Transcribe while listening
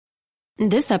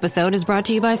This episode is brought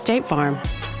to you by State Farm.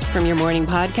 From your morning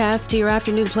podcast to your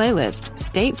afternoon playlist,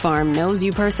 State Farm knows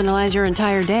you personalize your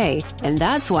entire day. And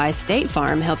that's why State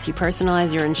Farm helps you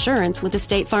personalize your insurance with the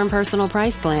State Farm Personal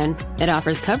Price Plan. It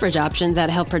offers coverage options that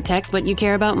help protect what you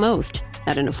care about most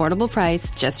at an affordable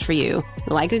price just for you.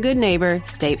 Like a good neighbor,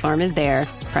 State Farm is there.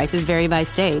 Prices vary by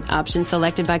state. Options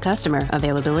selected by customer.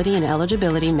 Availability and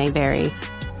eligibility may vary.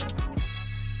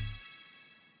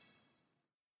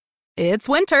 It's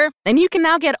winter, and you can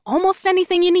now get almost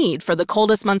anything you need for the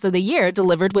coldest months of the year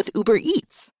delivered with Uber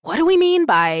Eats. What do we mean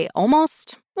by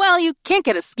almost? Well, you can't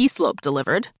get a ski slope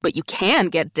delivered, but you can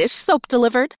get dish soap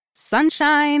delivered.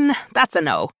 Sunshine, that's a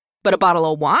no. But a bottle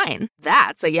of wine,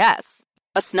 that's a yes.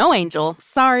 A snow angel,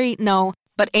 sorry, no.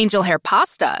 But angel hair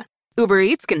pasta, Uber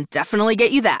Eats can definitely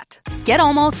get you that. Get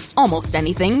almost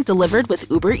anything delivered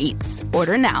with Uber Eats.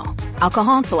 Order now.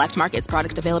 Alcohol in select markets.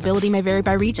 Product availability may vary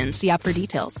by region. See app for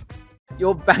details.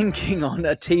 You're banking on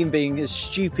a team being as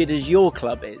stupid as your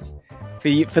club is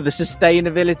for the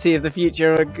sustainability of the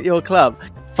future of your club.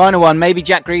 Final one, maybe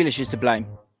Jack Grealish is to blame.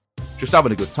 Just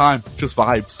having a good time, just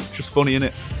vibes, just funny,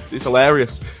 innit? It's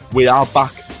hilarious. We are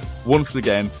back once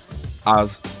again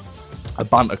as a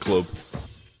banter club.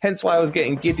 Hence why I was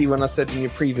getting giddy when I said in your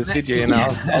previous video, I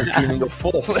was dreaming of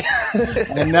fourth.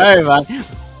 I know, man.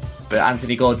 But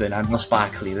Anthony Gordon and Ross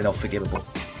Barkley, they're not forgivable.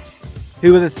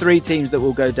 Who are the three teams that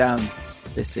will go down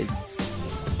this season?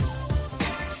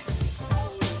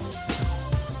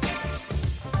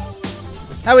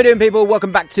 How are we doing, people?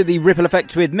 Welcome back to the Ripple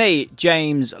Effect with me,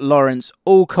 James Lawrence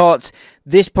Alcott.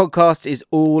 This podcast is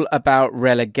all about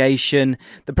relegation.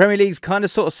 The Premier League's kind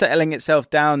of sort of settling itself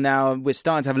down now. We're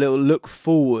starting to have a little look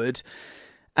forward.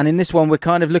 And in this one, we're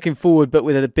kind of looking forward, but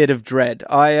with a bit of dread.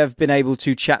 I have been able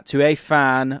to chat to a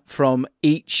fan from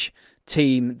each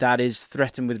team that is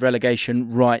threatened with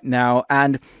relegation right now.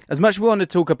 And as much as we want to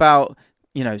talk about,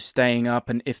 you know, staying up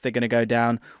and if they're going to go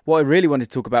down, what I really wanted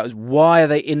to talk about is why are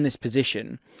they in this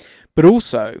position? But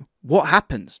also, what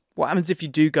happens? What happens if you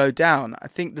do go down? I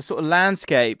think the sort of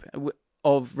landscape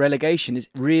of relegation is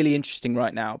really interesting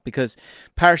right now because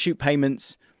parachute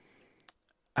payments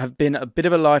have been a bit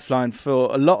of a lifeline for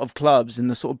a lot of clubs, and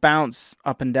the sort of bounce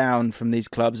up and down from these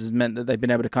clubs has meant that they've been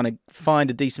able to kind of find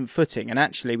a decent footing. And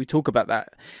actually, we talk about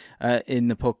that in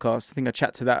the podcast. I think I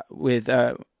chat to that with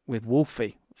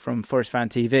Wolfie from Forest Fan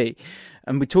TV,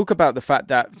 and we talk about the fact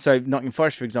that Nottingham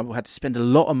Forest, for example, had to spend a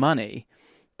lot of money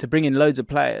to bring in loads of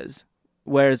players,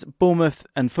 whereas Bournemouth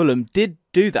and Fulham did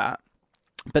do that,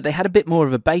 but they had a bit more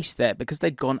of a base there because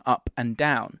they'd gone up and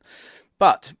down.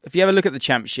 But if you have a look at the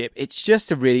Championship, it's just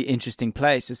a really interesting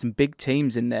place. There's some big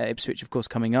teams in there. Ipswich, of course,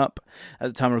 coming up. At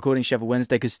the time of recording, Sheffield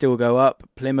Wednesday could still go up.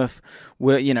 Plymouth,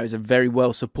 is a very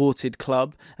well-supported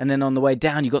club. And then on the way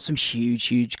down, you've got some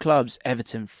huge clubs.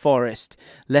 Everton, Forest,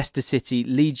 Leicester City,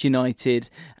 Leeds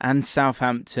United, and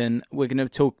Southampton. We're going to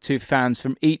talk to fans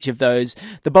from each of those.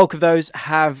 The bulk of those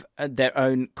have their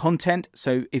own content.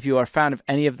 So if you are a fan of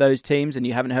any of those teams and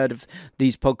you haven't heard of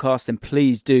these podcasts, then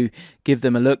please do give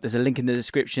them a look. There's a link in the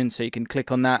description so you can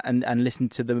click on that and listen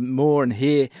to them more and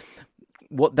hear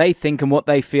what they think and what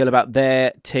they feel about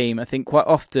their team. I think quite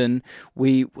often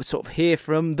we sort of hear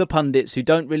from the pundits who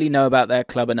don't really know about their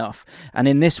club enough. And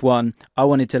in this one, I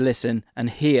wanted to listen and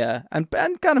hear and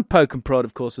kind of poke and prod,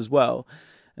 of course, as well,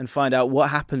 and find out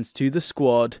what happens to the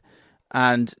squad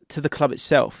and to the club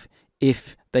itself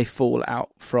if they fall out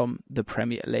from the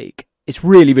Premier League. It's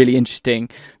really, really interesting,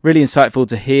 really insightful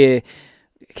to hear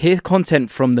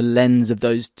content from the lens of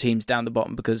those teams down the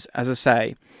bottom, because as I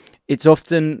say, it's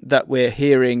often that we're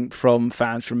hearing from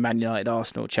fans from Man United,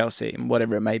 Arsenal, Chelsea, and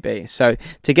whatever it may be. So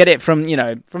to get it from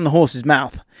the horse's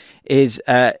mouth is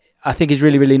I think is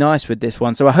really, really nice with this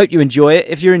one. So I hope you enjoy it.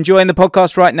 If you're enjoying the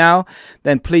podcast right now,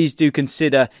 then please do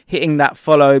consider hitting that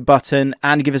follow button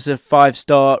and give us a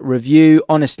 5-star review.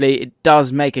 Honestly, it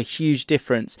does make a huge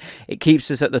difference. It keeps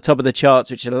us at the top of the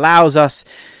charts, which allows us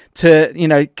to,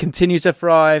 continue to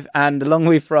thrive. And the longer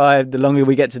we thrive, the longer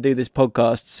we get to do this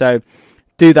podcast. So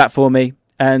do that for me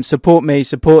and support me,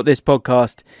 support this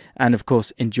podcast, and of course,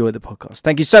 enjoy the podcast.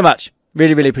 Thank you so much.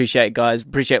 Really, really appreciate it, guys.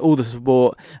 Appreciate all the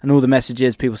support and all the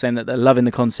messages, people saying that they're loving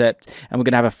the concept, and we're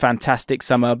going to have a fantastic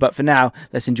summer. But for now,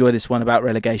 let's enjoy this one about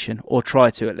relegation, or try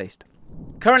to at least.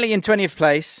 Currently in 20th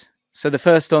place. So the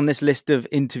first on this list of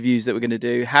interviews that we're going to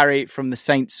do, Harry from the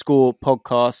Saints Score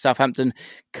podcast. Southampton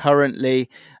currently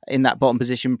in that bottom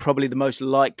position, probably the most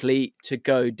likely to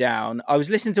go down. I was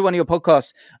listening to one of your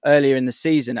podcasts earlier in the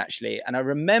season, actually, and I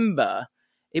remember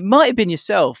it might have been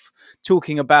yourself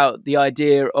talking about the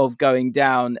idea of going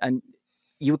down, and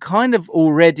you were kind of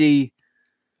already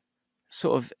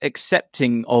sort of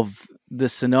accepting of the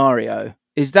scenario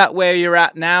Is that where you're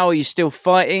at now? Are you still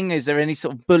fighting? Is there any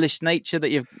sort of bullish nature that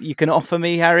you can offer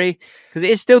me, Harry? Because it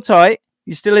is still tight.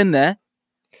 You're still in there.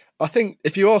 I think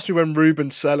if you asked me when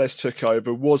Ruben Selles took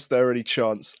over, was there any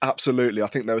chance? Absolutely. I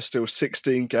think there were still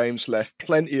 16 games left,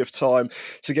 plenty of time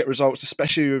to get results,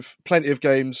 especially with plenty of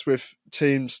games with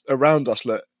teams around us.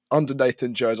 Look, under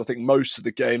Nathan Jones, I think most of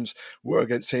the games were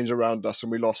against teams around us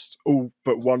and we lost all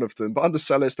but one of them. But under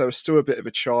Selles, there was still a bit of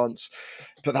a chance.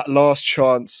 But that last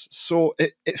chance,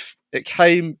 it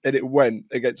came and it went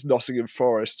against Nottingham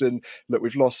Forest. And look,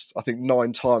 we've lost, I think,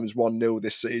 9 times 1-0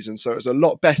 this season. So it was a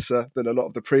lot better than a lot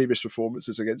of the previous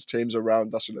performances against teams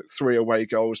around us. And look, 3 away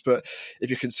goals. But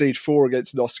if you concede 4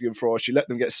 against Nottingham Forest, you let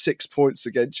them get 6 points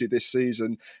against you this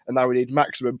season. And now we need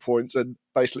maximum points. And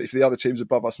basically, for the other teams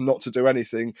above us not to do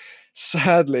anything,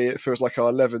 sadly, it feels like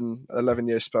our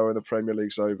 11-year spell in the Premier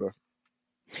League's over.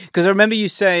 Because I remember you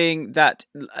saying that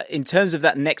in terms of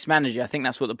that next manager, I think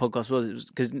that's what the podcast was,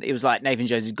 because it was like Nathan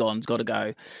Jones is gone, it's got to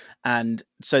go. And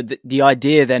so the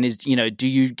idea then is, do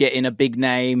you get in a big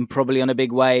name, probably on a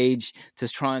big wage, to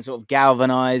try and sort of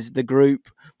galvanise the group,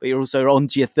 but you're also on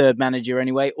to your third manager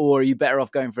anyway, or are you better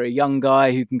off going for a young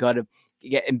guy who can kind of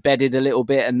get embedded a little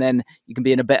bit and then you can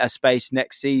be in a better space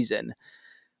next season?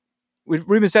 With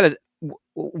Ruben Selles,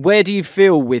 where do you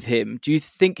feel with him? Do you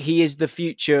think he is the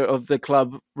future of the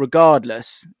club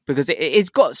regardless? Because it's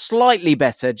got slightly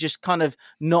better, just kind of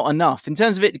not enough. In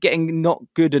terms of it getting not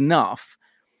good enough,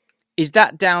 is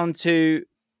that down to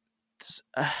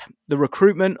the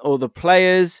recruitment or the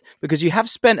players? Because you have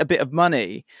spent a bit of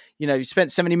money. You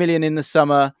spent 70 million in the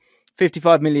summer,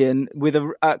 55 million with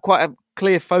quite a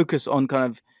clear focus on kind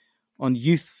of on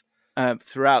youth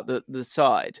throughout the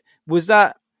side. Was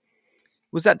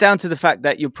that down to the fact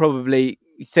that you probably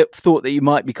thought that you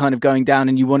might be kind of going down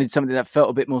and you wanted something that felt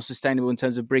a bit more sustainable in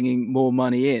terms of bringing more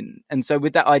money in? And so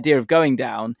with that idea of going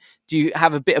down, do you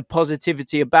have a bit of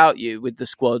positivity about you with the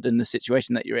squad and the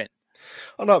situation that you're in?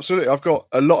 Oh, no, absolutely. I've got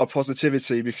a lot of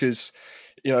positivity because,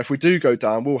 if we do go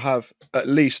down, we'll have at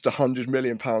least £100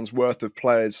 million worth of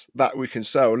players that we can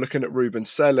sell. Looking at Ruben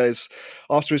Selles,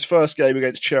 after his first game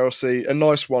against Chelsea, a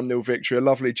nice 1-0 victory, a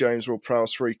lovely James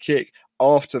Ward-Prowse free kick.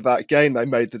 After that game, they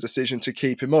made the decision to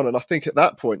keep him on. And I think at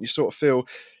that point, you sort of feel,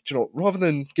 rather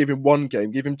than give him 1 game,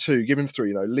 give him 2, give him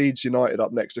 3, Leeds United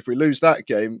up next. If we lose that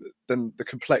game, then the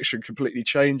complexion completely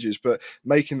changes. But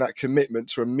making that commitment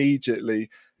to immediately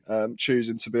choose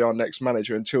him to be our next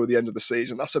manager until the end of the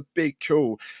season, that's a big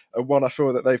call. And one I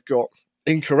feel that they've got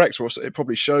incorrect, or it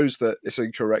probably shows that it's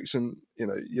incorrect. And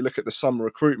you look at the summer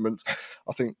recruitment,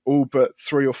 I think all but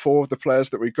 3 or 4 of the players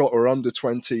that we got are under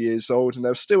 20 years old, and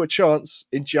there's still a chance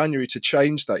in January to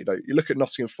change that. You look at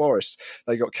Nottingham Forest,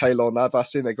 they got Keylor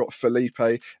Navas in, they got Felipe,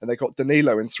 and they got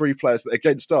Danilo, and 3 players that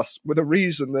against us with a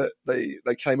reason that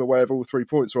they came away with all 3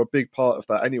 points, or a big part of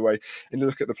that anyway. And you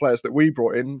look at the players that we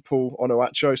brought in, Paul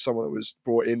Onuachu, someone that was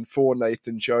brought in for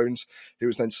Nathan Jones, who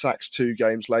was then sacked 2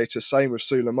 games later. Same with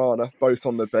Sulemana, both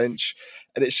on the bench.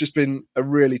 And it's just been a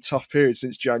really tough period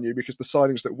since January, because the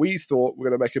signings that we thought were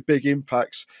going to make a big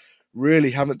impact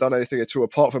really haven't done anything at all,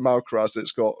 apart from Alcaraz,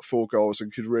 that's got 4 goals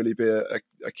and could really be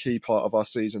a key part of our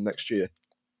season next year.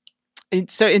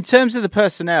 So in terms of the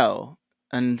personnel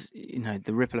and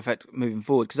the ripple effect moving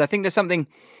forward, because I think there's something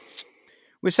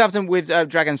with Southampton, with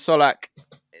Dragan Solak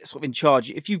sort of in charge.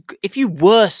 If you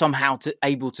were somehow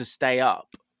able to stay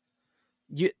up,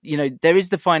 there is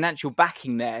the financial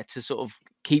backing there to sort of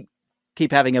keep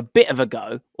having a bit of a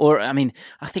go. Or, I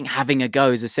think having a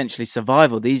go is essentially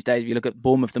survival these days. If you look at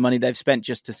Bournemouth, the money they've spent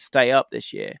just to stay up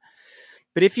this year.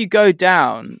 But if you go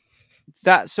down,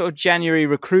 that sort of January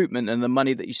recruitment and the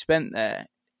money that you spent there,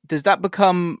 does that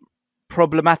become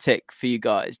problematic for you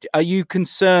guys? Are you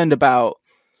concerned about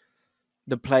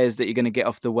the players that you're going to get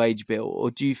off the wage bill?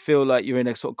 Or do you feel like you're in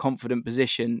a sort of confident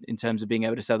position in terms of being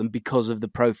able to sell them because of the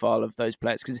profile of those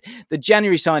players? Because the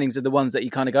January signings are the ones that you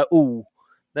kind of go, oh,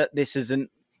 that this isn't,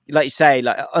 like you say,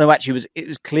 like, actually it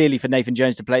was clearly for Nathan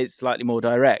Jones to play slightly more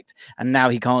direct, and now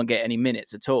he can't get any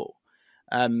minutes at all.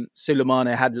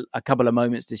 Sulemana had a couple of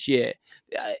moments this year.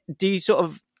 Do you sort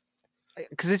of,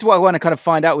 because this is what I want to kind of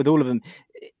find out with all of them,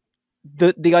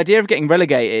 the idea of getting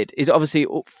relegated is obviously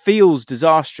feels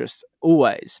disastrous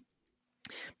always.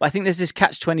 But I think there's this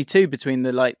catch-22 between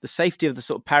the safety of the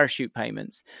sort of parachute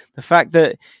payments, the fact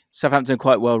that Southampton are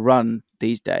quite well run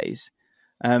these days,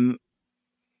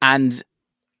 and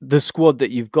the squad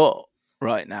that you've got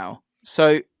right now.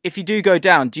 So if you do go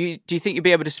down, do you think you'll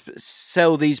be able to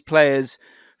sell these players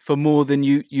for more than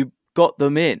you got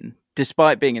them in,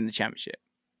 despite being in the Championship?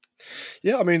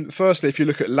 Yeah, I mean, firstly, if you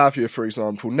look at Lavia, for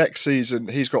example, next season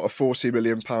he's got a £40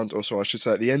 million, or so I should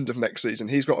say, at the end of next season,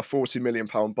 he's got a £40 million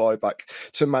buyback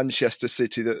to Manchester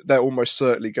City that they're almost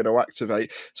certainly going to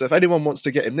activate. So if anyone wants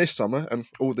to get him this summer, and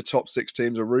all the top six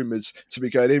teams are rumoured to be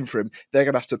going in for him, they're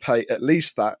going to have to pay at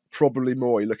least that, probably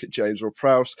more. You look at James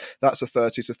Ward-Prowse, that's a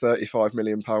 £30 to £35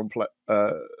 million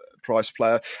price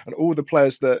player, and all the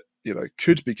players that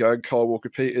could be going, Kyle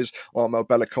Walker-Peters, Armel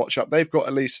Bella-Kotchap, they've got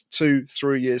at least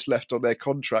 2-3 years left on their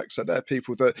contract, so they're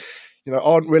people that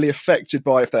aren't really affected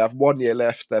by, if they have 1 year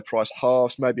left, their price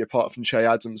halves, maybe apart from Che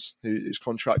Adams, who's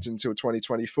contracted until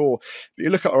 2024. But you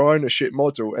look at our ownership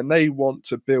model, and they want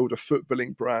to build a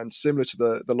footballing brand similar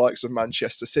to the likes of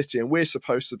Manchester City, and we're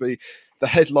supposed to be the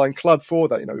headline club for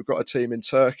that. We've got a team in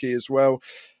Turkey as well.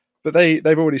 But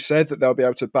they've already said that they'll be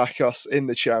able to back us in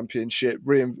the Championship,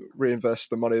 reinvest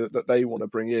the money that they want to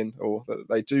bring in, or that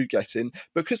they do get in.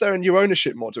 Because they're a new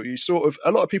ownership model,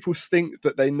 a lot of people think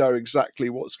that they know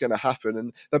exactly what's going to happen,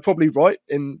 and they're probably right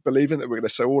in believing that we're going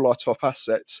to sell all our top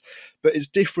assets. But it's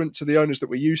different to the owners that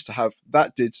we used to have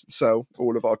that did sell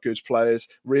all of our good players,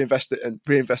 reinvest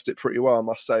it pretty well, I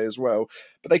must say, as well.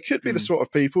 But they could be the sort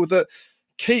of people that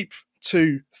keep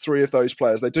 2-3 of those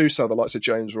players. They do sell the likes of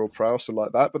James Ward-Prowse and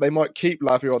like that, but they might keep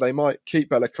Lavia, or they might keep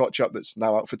Bella-Kotchap, that's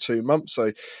now out for 2 months.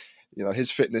 So,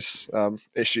 his fitness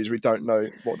issues, we don't know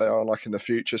what they are like in the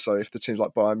future. So if the teams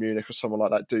like Bayern Munich or someone like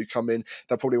that do come in,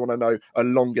 they'll probably want to know a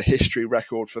longer history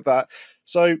record for that.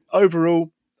 So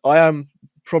overall, I am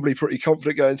probably pretty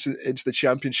confident going into the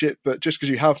Championship, but just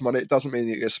because you have money, it doesn't mean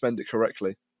that you're going to spend it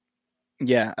correctly.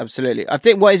 Yeah, absolutely. I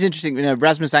think what is interesting,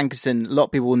 Rasmus Ankersen, a lot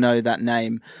of people will know that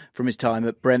name from his time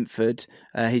at Brentford.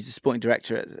 He's the sporting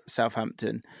director at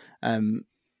Southampton.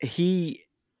 He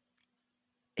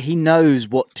knows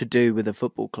what to do with a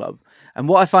football club. And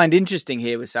what I find interesting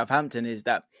here with Southampton is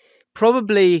that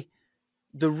probably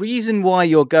the reason why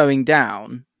you're going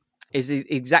down is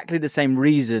exactly the same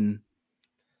reason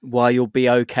why you'll be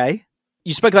okay.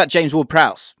 You spoke about James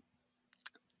Ward-Prowse.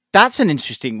 That's an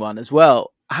interesting one as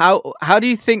well. How do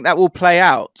you think that will play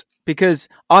out? Because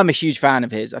I'm a huge fan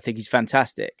of his. I think he's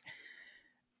fantastic.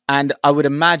 And I would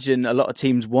imagine a lot of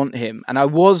teams want him. And I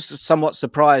was somewhat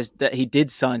surprised that he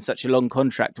did sign such a long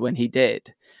contract when he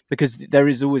did, because there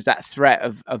is always that threat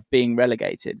of being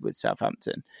relegated with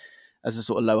Southampton as a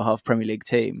sort of lower half Premier League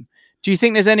team. Do you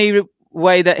think there's any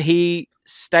way that he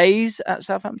stays at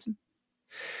Southampton?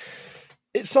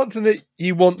 It's something that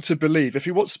you want to believe. If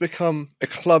he wants to become a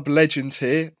club legend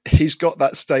here, he's got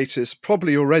that status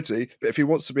probably already. But if he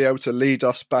wants to be able to lead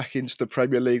us back into the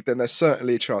Premier League, then there's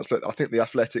certainly a chance. But I think the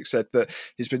Athletic said that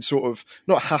he's been sort of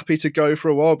not happy to go for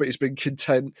a while, but he's been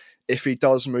content if he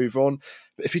does move on.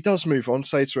 But if he does move on,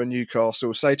 say to a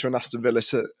Newcastle, say to an Aston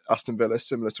Villa,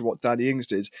 similar to what Danny Ings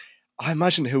did, I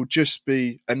imagine he'll just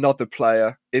be another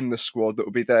player in the squad that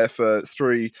will be there for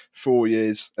 3-4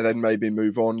 years and then maybe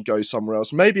move on, go somewhere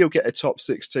else. Maybe he'll get a top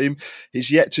six team. He's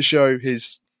yet to show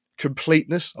his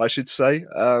completeness, I should say.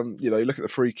 You look at the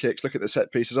free kicks, look at the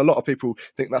set pieces. A lot of people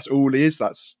think that's all he is.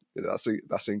 That's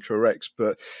incorrect,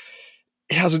 but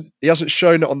he hasn't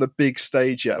shown it on the big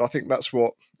stage yet. And I think that's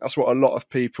what a lot of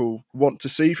people want to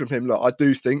see from him. Look, I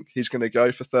do think he's going to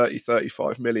go for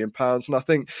 30-35 million pounds. And I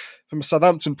think from a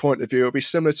Southampton point of view, it'll be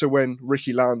similar to when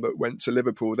Ricky Lambert went to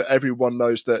Liverpool, that everyone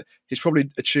knows that he's probably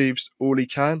achieved all he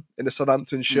can in a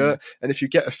Southampton shirt. And if you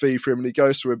get a fee for him and he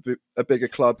goes to a bigger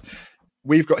club,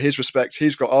 we've got his respect,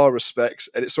 he's got our respect.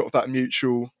 And it's sort of that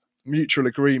mutual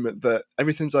agreement that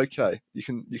everything's okay. You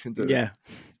can do it. Yeah.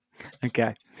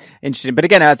 Okay, interesting. But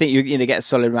again, I think you're going to get a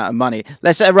solid amount of money.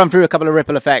 Let's run through a couple of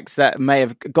ripple effects that may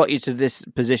have got you to this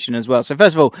position as well. So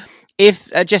first of all, if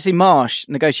Jesse Marsch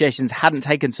negotiations hadn't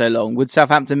taken so long, would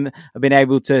Southampton have been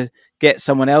able to get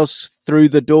someone else through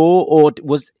the door? Or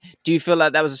do you feel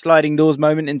like that was a sliding doors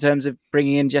moment in terms of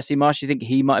bringing in Jesse Marsch? Do you think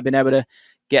he might have been able to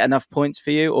get enough points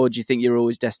for you? Or do you think you're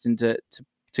always destined to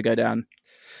go down?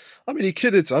 I mean, he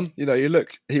could have done.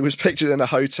 He was pictured in a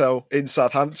hotel in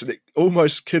Southampton. It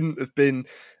almost couldn't have been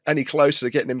any closer to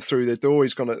getting him through the door.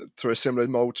 He's gone through a similar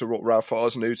mould to what Ralph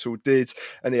Hasenhüttl did,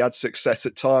 and he had success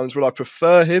at times. Would I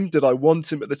prefer him? Did I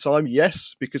want him at the time?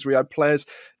 Yes, because we had players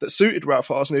that suited Ralph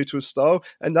Hasenhüttl's style,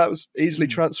 and that was easily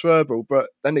transferable.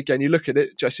 But then again, you look at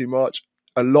it, Jesse Marsch,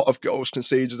 a lot of goals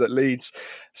conceded at Leeds.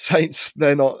 Saints,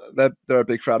 they're a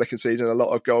big fan of conceding a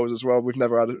lot of goals as well. We've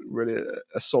never had really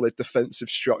a solid defensive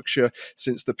structure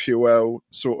since the Puel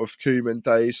sort of Koeman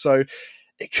days. So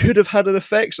it could have had an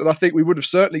effect, and I think we would have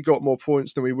certainly got more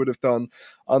points than we would have done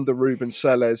under Ruben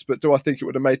Selles. But do I think it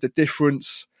would have made the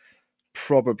difference?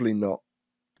 Probably not.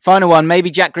 Final one,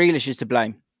 maybe Jack Grealish is to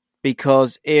blame,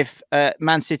 because if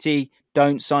Man City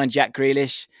don't sign Jack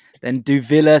Grealish, Then do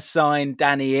Villa sign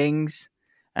Danny Ings?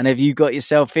 And have you got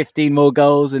yourself 15 more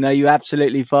goals and are you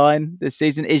absolutely fine this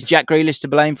season? Is Jack Grealish to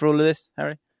blame for all of this,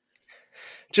 Harry?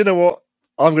 Do you know what?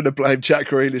 I'm going to blame Jack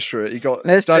Grealish for it.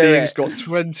 Danny Ings got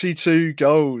 22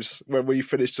 goals when we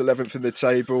finished 11th in the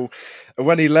table. And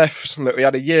when he left, look, we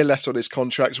had a year left on his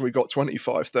contract, so we got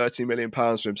 30 million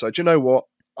pounds from him. So do you know what?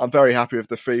 I'm very happy with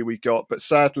the fee we got. But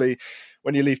sadly,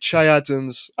 when you leave Che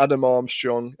Adams, Adam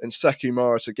Armstrong and Sekou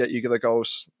Mara to get you the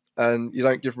goals, and you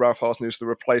don't give Ralph Hasenhuttl the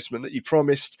replacement that you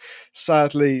promised,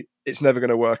 sadly, it's never going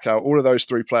to work out. All of those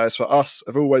three players for us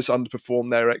have always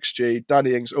underperformed their XG.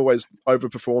 Danny Ings always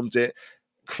overperformed it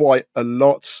quite a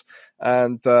lot.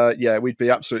 And we'd be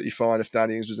absolutely fine if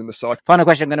Danny Ings was in the side. Final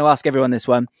question, I'm going to ask everyone this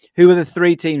one. Who are the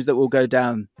three teams that will go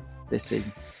down this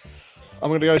season? I'm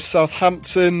going to go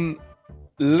Southampton,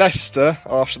 Leicester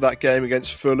after that game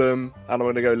against Fulham, and I'm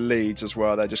going to go Leeds as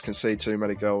well. They just concede too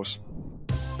many goals.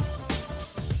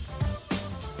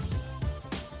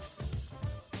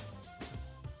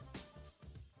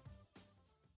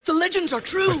 The legends are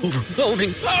true.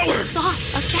 Overwhelming power! The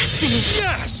sauce of destiny.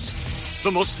 Yes! The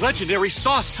most legendary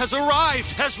sauce has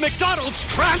arrived as McDonald's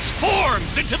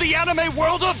transforms into the anime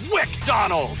world of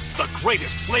WickDonald's. The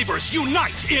greatest flavors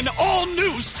unite in all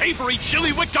new savory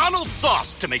chili McDonald's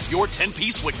sauce to make your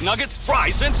 10-piece Wick Nuggets,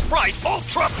 fries, and Sprite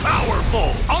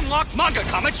ultra-powerful. Unlock manga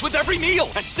comics with every meal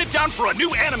and sit down for a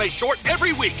new anime short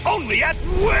every week only at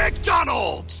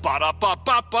WickDonald's.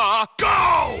 Ba-da-ba-ba-ba,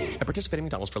 go! At participating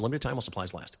McDonald's for a limited time while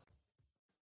supplies last.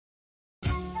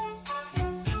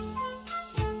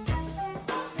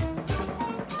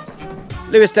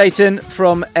 Lewis Dayton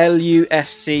from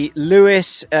LUFC.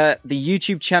 Lewis, the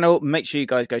YouTube channel, make sure you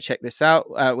guys go check this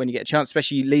out when you get a chance,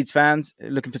 especially Leeds fans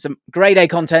looking for some grade A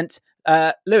content.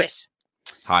 Lewis.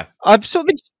 Hi. I've sort of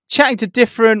been chatting to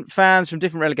different fans from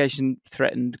different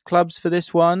relegation-threatened clubs for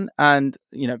this one, and,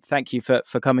 thank you for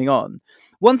coming on.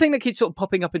 One thing that keeps sort of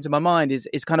popping up into my mind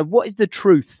is kind of what is the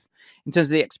truth in terms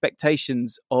of the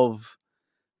expectations of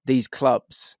these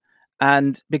clubs?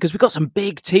 And because we've got some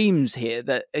big teams here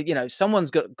that, someone's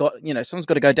got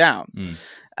to go down.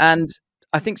 And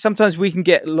I think sometimes we can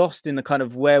get lost in the kind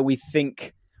of where we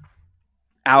think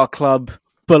our club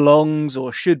belongs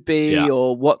or should be,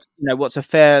 or what's a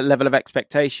fair level of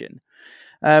expectation.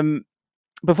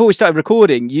 Before we started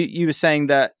recording, you were saying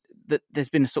that there's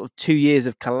been sort of 2 years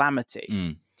of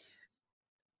calamity.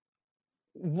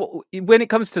 When it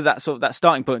comes to that sort of that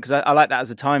starting point, because I like that as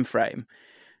a time frame,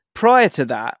 prior to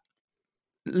that,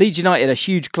 Leeds United, a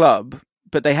huge club,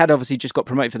 but they had obviously just got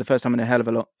promoted for the first time in a hell of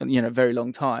a long, very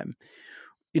long time.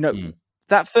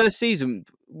 That first season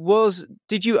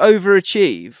did you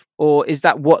overachieve, or is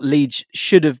that what Leeds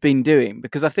should have been doing?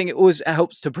 Because I think it always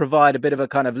helps to provide a bit of a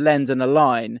kind of lens and a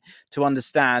line to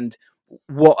understand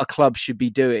what a club should be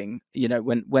doing,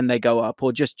 when they go up,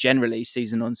 or just generally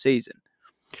season on season.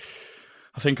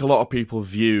 I think a lot of people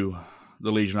view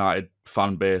the Leeds United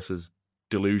fan base as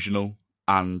delusional,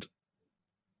 and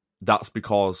that's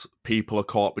because people are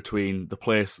caught between the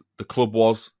place the club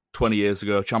was 20 years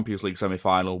ago, Champions League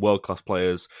semi-final, world-class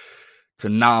players, to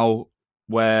now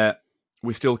where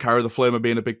we still carry the flame of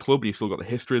being a big club and you still got the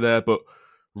history there, but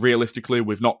realistically,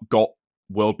 we've not got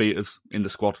world beaters in the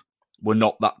squad. We're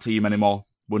not that team anymore.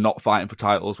 We're not fighting for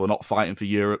titles. We're not fighting for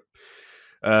Europe.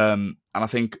 And I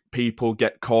think people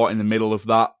get caught in the middle of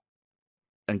that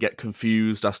and get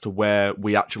confused as to where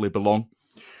we actually belong.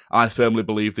 I firmly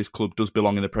believe this club does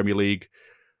belong in the Premier League.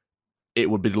 It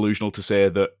would be delusional to say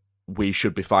that we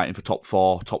should be fighting for top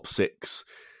 4, top 6.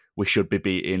 We should be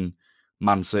beating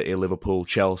Man City, Liverpool,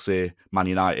 Chelsea, Man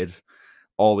United.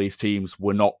 All these teams,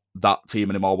 we're not that team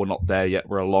anymore. We're not there yet.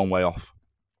 We're a long way off.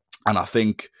 And I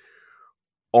think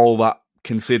all that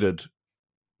considered,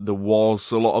 there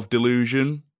was a lot of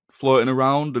delusion floating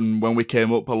around. And when we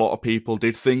came up, a lot of people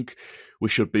did think we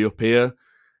should be up here.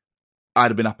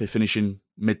 I'd have been happy finishing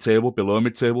mid-table, below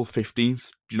mid-table,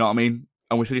 15th. Do you know what I mean?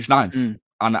 And we finished 9th.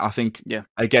 And I think,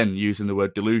 again, using the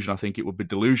word delusion, I think it would be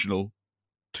delusional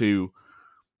to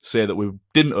say that we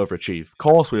didn't overachieve. Of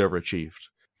course we overachieved.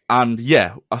 And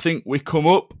I think we come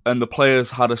up and the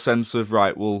players had a sense of,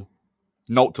 right, well,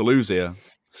 not to lose here.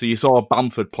 So you saw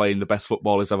Bamford playing the best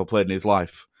football he's ever played in his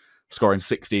life, scoring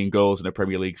 16 goals in a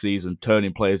Premier League season,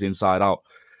 turning players inside out,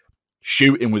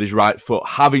 shooting with his right foot,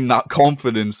 having that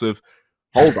confidence of,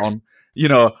 hold on,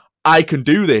 I can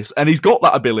do this. And he's got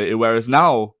that ability, whereas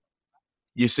now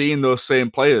you're seeing those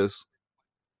same players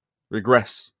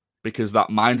regress because that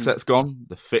mindset's gone,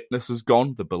 the fitness has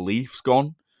gone, the belief's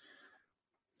gone.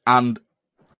 And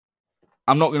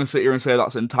I'm not going to sit here and say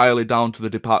that's entirely down to the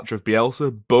departure of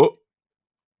Bielsa, but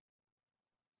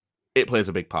it plays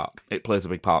a big part. It plays a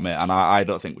big part, mate, and I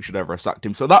don't think we should ever have sacked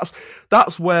him. So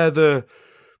that's where the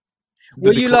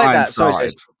Well, you like that,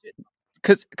 started.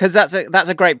 Because that's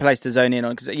a great place to zone in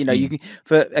on. Because you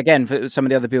can, for some of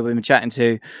the other people we've been chatting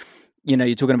to,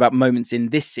 you're talking about moments in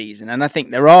this season, and I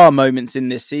think there are moments in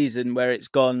this season where it's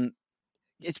been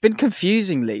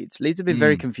confusing. Leads have been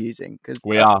very confusing because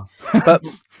we are, but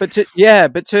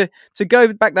to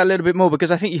go back that a little bit more,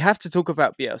 because I think you have to talk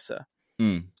about Bielsa.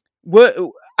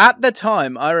 At the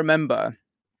time, I remember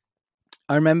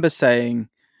saying,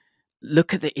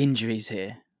 "Look at the injuries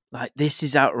here. Like, this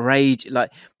is outrageous.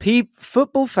 Like,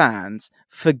 football fans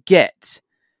forget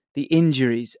the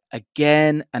injuries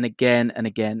again and again and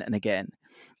again and again.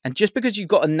 And just because you've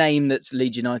got a name that's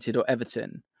Leeds United or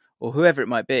Everton or whoever it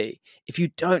might be, if you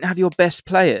don't have your best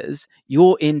players,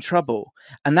 you're in trouble."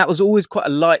 And that was always quite a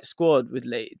light squad with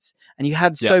Leeds. And you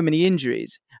had so many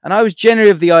injuries. And I was generally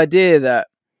of the idea that,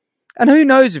 and who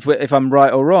knows if I'm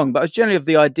right or wrong, but I was generally of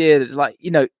the idea that, like,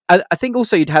 I think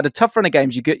also you'd had a tough run of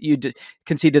games. You'd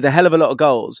conceded a hell of a lot of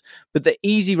goals, but the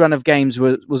easy run of games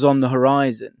was on the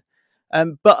horizon.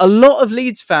 But a lot of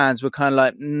Leeds fans were kind of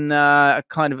like, nah,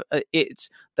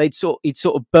 he'd sort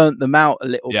of burnt them out a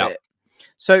little bit.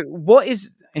 So what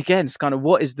is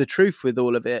the truth with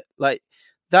all of it? Like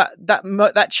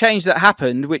that change that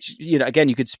happened, which, again,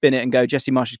 you could spin it and go,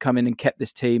 Jesse Marsh has come in and kept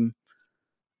this team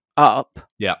up.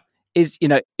 Yeah. Is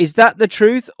that the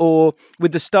truth, or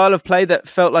with the style of play that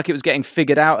felt like it was getting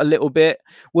figured out a little bit?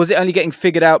 Was it only getting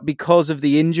figured out because of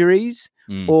the injuries,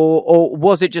 or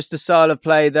was it just a style of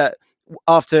play that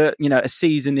after a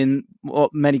season in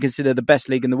what many consider the best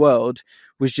league in the world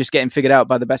was just getting figured out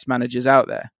by the best managers out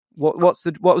there? What was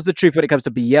the truth when it comes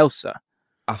to Bielsa?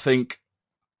 I think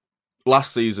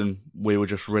last season we were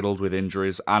just riddled with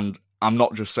injuries, and I'm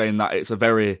not just saying that. It's a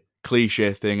very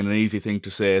cliche thing and an easy thing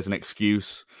to say as an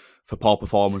excuse for poor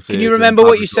performances. Can you remember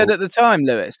what you said at the time,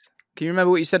 Lewis? Can you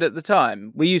remember what you said at the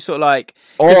time? Were you sort of like,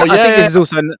 I think this is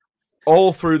also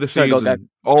all through the season.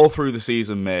 All through the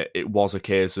season, mate, it was a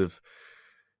case of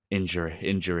injury.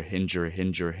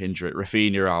 Rafinha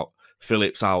out,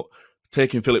 Phillips out.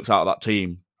 Taking Phillips out of that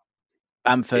team,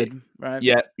 Bamford, right?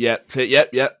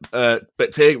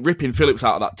 But ripping Phillips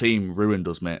out of that team ruined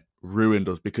us, mate. Ruined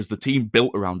us, because the team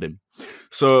built around him.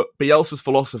 So Bielsa's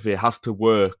philosophy has to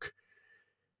work.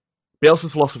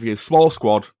 Bielsa's philosophy is small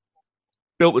squad,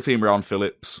 built the team around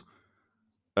Phillips,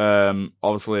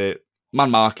 obviously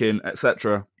man marking,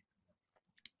 etc.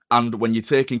 And when you're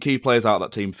taking key players out of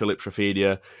that team, Phillips,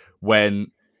 Rafinha,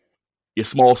 when your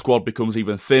small squad becomes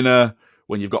even thinner,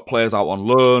 when you've got players out on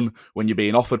loan, when you're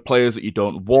being offered players that you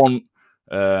don't want,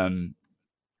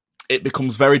 it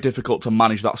becomes very difficult to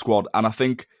manage that squad. And I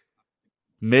think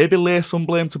maybe lay some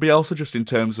blame to Bielsa just in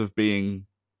terms of being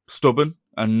stubborn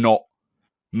and not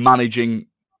managing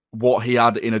what he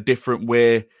had in a different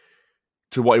way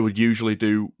to what he would usually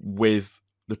do with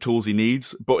the tools he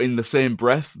needs. But in the same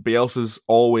breath, Bielsa's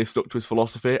always stuck to his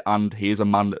philosophy, and he is a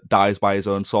man that dies by his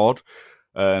own sword.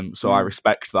 So I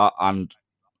respect that, and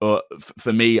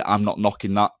for me, I'm not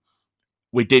knocking that.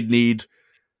 We did need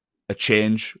a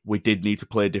change. We did need to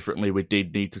play differently. We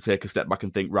did need to take a step back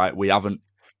and think, right, we haven't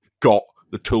got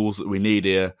the tools that we need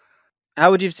here. How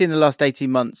would you have seen the last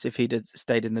 18 months if he'd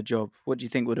stayed in the job? What do you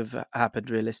think would have happened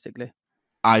realistically?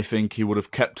 I think he would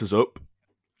have kept us up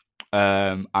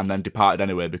and then departed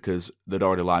anyway, because they'd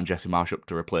already lined Jesse Marsh up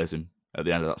to replace him at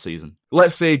the end of that season.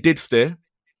 Let's say he did stay.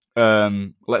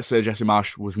 Let's say Jesse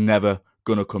Marsh was never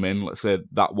going to come in. Let's say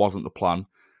that wasn't the plan.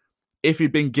 If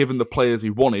he'd been given the players he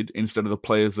wanted instead of the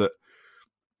players that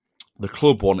the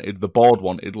club wanted, the board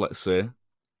wanted, let's say,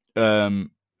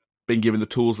 been given the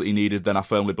tools that he needed, then I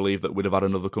firmly believe that we'd have had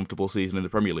another comfortable season in the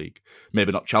Premier League.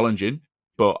 Maybe not challenging,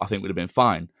 but I think we'd have been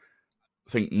fine.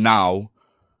 I think now,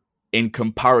 in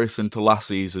comparison to last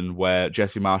season where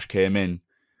Jesse Marsh came in,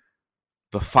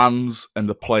 the fans and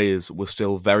the players were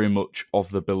still very much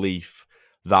of the belief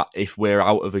that if we're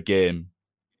out of a game,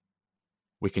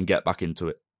 we can get back into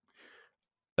it.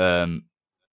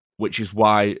 Which is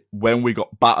why when we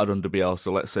got battered under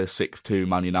Bielsa, let's say 6-2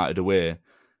 Man United away,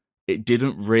 it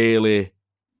didn't really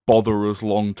bother us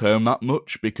long term that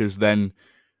much, because then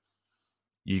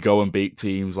you go and beat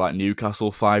teams like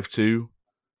Newcastle 5-2.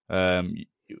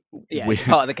 It's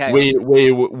part of the chaos.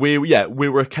 We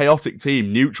were a chaotic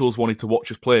team. Neutrals wanted to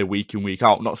watch us play week in, week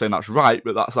out. I'm not saying that's right,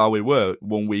 but that's how we were.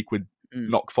 One week we'd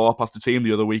knock 4 past the team,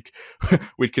 the other week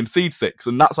we'd concede 6,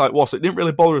 and that's how it was. So it didn't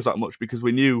really bother us that much because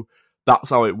we knew that's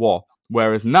how it was.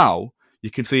 Whereas now,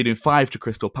 you're conceding 5 to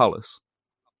Crystal Palace.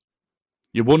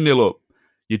 You're 1-0 up.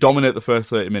 You dominate the first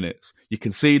 30 minutes. You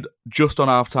concede just on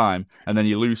half time, and then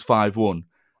you lose 5-1.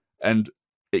 And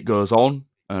it goes on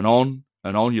and on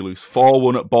and on. You lose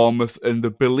 4-1 at Bournemouth, and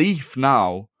the belief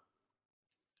now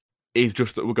is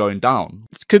just that we're going down.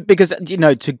 It's good because,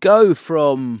 to go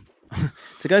from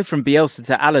Bielsa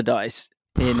to Allardyce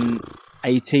in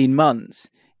 18 months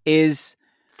is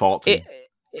 14.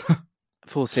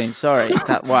 14. Sorry,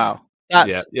 wow.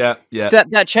 That's yeah.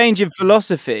 That change in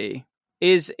philosophy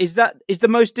is the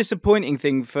most disappointing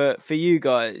thing for you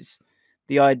guys.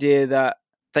 The idea that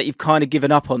you've kind of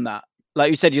given up on that. Like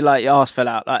you said, your arse fell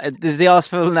out. Like, does the arse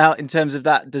fallen out in terms of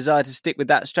that desire to stick with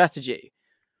that strategy?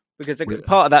 Because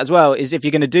part of that as well is if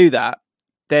you're going to do that,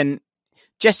 then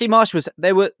Jesse Marsch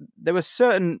there were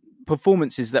certain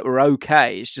performances that were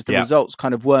okay. It's just the results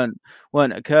kind of weren't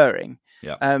occurring.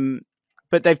 Yeah.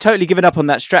 But they've totally given up on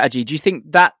that strategy. Do you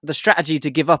think that the strategy to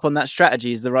give up on that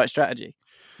strategy is the right strategy?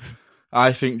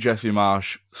 I think Jesse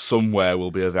Marsch somewhere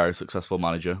will be a very successful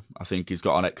manager. I think he's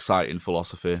got an exciting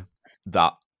philosophy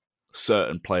that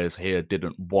certain players here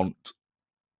didn't want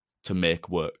to make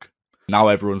work. Now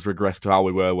everyone's regressed to how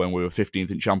we were when we were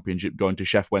 15th in Championship, going to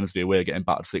Sheff Wednesday away, getting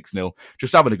battered 6-0.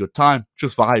 Just having a good time.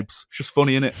 Just vibes. Just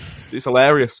funny, innit? It's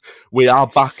hilarious. We are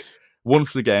back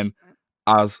once again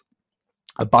as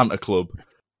a banter club.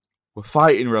 We're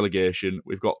fighting relegation.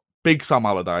 We've got Big Sam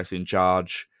Allardyce in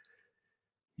charge.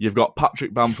 You've got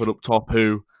Patrick Bamford up top,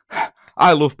 who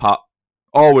I love Pat.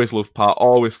 Always loved Pat.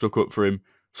 Always stuck up for him.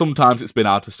 Sometimes it's been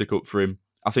hard to stick up for him.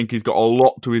 I think he's got a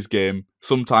lot to his game.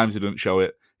 Sometimes he doesn't show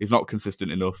it. He's not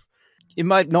consistent enough. It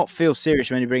might not feel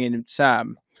serious when you bring in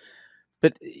Sam,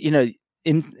 but in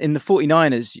the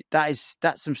 49ers,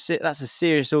 that's a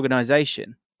serious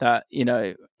organisation. That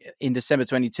in December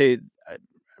 22,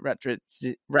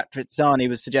 Ratrizzani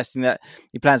was suggesting that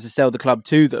he plans to sell the club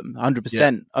to them,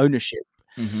 100% ownership.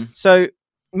 Mm-hmm. So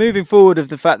moving forward, of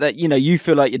the fact that you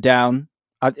feel like you're down,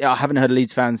 I haven't heard a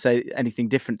Leeds fan say anything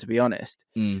different, to be honest.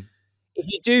 Mm. If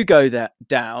you do go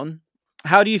down,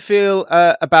 how do you feel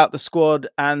about the squad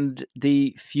and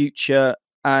the future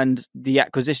and the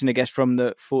acquisition, I guess, from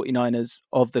the 49ers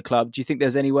of the club? Do you think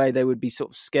there's any way they would be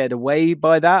sort of scared away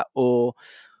by that, or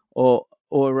do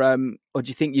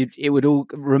you think it would all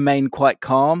remain quite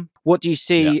calm? What do you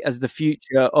see as the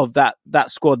future of that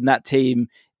squad and that team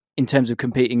in terms of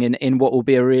competing in what will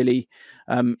be a really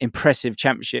impressive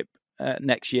championship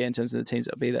next year in terms of the teams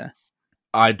that will be there?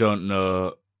 I don't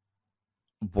know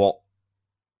what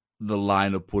the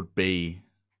lineup would be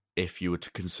if you were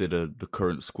to consider the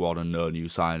current squad and no new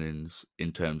signings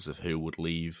in terms of who would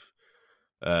leave.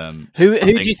 Who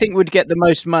do you think would get the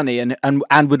most money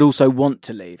and would also want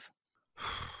to leave?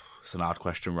 It's an hard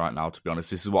question right now, to be honest.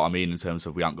 This is what I mean in terms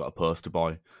of we haven't got a poster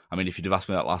boy. I mean, if you'd have asked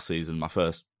me that last season, my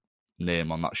first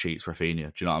name on that sheet's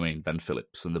Rafinha. Do you know what I mean? Then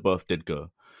Phillips, and they both did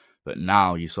go. But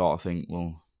now you sort of think,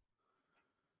 well,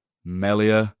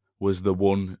 Melia was the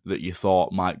one that you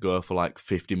thought might go for like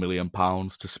 £50 million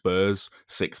to Spurs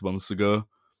 6 months ago,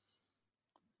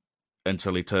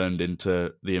 until he turned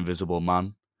into the Invisible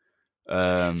Man.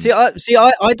 I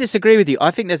disagree with you. I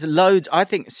think there's loads. I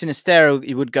think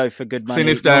Sinistero would go for good money.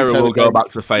 Sinistero will go back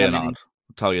to Feyenoord.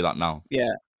 I'll tell you that now.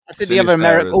 Yeah, I think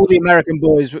all the American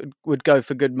boys would go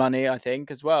for good money. I think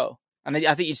as well, and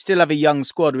I think you'd still have a young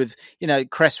squad with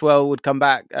Cresswell would come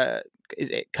back. Is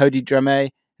it Cody Dramé?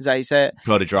 Is that how you say it?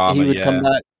 Cody Dramé. He would come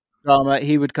back.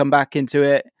 He would come back into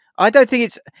it. I think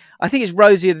it's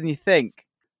rosier than you think.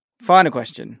 Final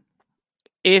question: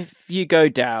 if you go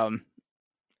down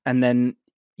and then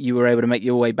you were able to make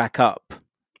your way back up,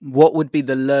 what would be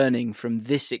the learning from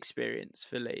this experience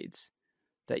for Leeds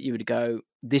that you would go,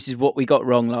 this is what we got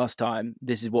wrong last time,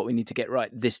 this is what we need to get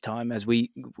right this time as we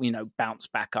bounce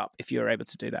back up, if you're able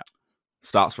to do that?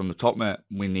 Starts from the top, mate.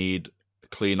 We need a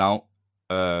clean out.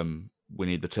 We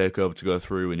need the takeover to go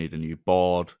through. We need a new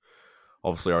board.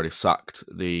 Obviously already sacked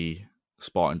the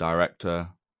sporting director,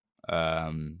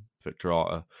 Victor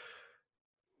Orta.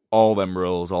 All them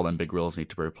big roles need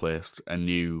to be replaced. A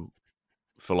new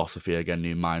philosophy, again,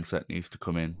 new mindset needs to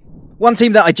come in. One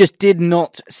team that I just did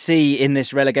not see in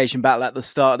this relegation battle at the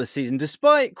start of the season,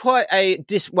 despite quite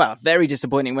very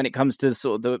disappointing when it comes to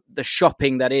sort of the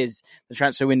shopping that is the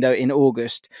transfer window in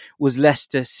August, was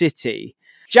Leicester City.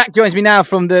 Jack joins me now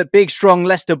from the Big Strong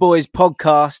Leicester Boys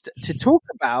podcast to talk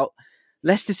about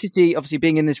Leicester City obviously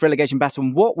being in this relegation battle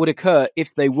and what would occur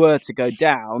if they were to go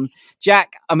down.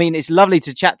 Jack, I mean, it's lovely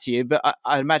to chat to you, but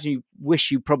I imagine you wish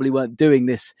you probably weren't doing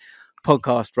this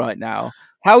podcast right now.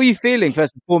 How are you feeling,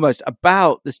 first and foremost,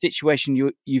 about the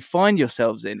situation you find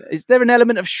yourselves in? Is there an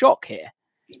element of shock here?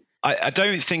 I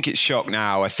don't think it's shock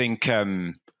now. I think,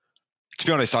 to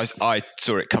be honest, I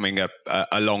saw it coming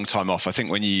a long time off. I think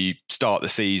when you start the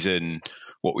season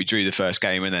we drew the first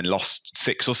game and then lost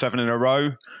 6 or 7 in a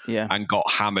row, and got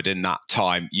hammered in that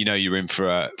time. You're in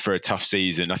for a tough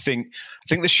season. I think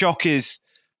the shock is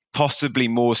possibly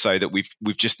more so that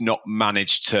we've just not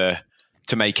managed to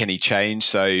make any change.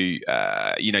 So you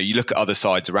look at other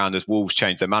sides around us. Wolves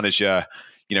changed their manager,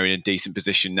 in a decent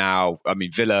position now. I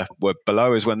mean, Villa were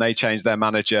below us when they changed their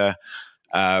manager.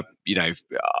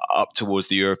 Up towards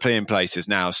the European places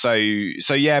now. So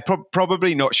yeah,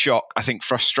 probably not shock. I think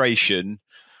frustration.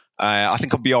 I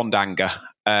think I'm beyond anger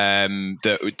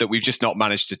that we've just not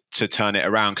managed to turn it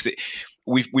around, because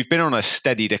we've been on a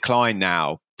steady decline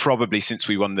now, probably since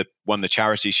we won the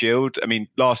Charity Shield. I mean,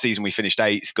 last season we finished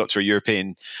 8th, got to a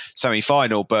European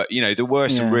semi-final, but there were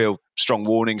some real strong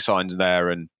warning signs there.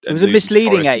 And it was a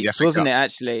misleading 8th, wasn't it?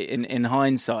 Actually, in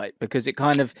hindsight, because it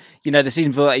kind of the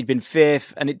season before that he'd been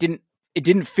 5th, and it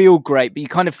didn't feel great, but you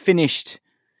kind of finished.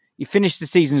 You finished the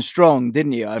season strong,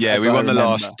 didn't you? We won the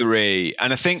last 3,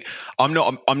 and I think I'm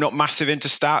not massive into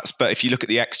stats, but if you look at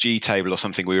the XG table or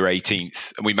something, we were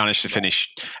 18th, and we managed to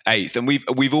finish 8th, and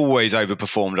we've always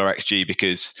overperformed our XG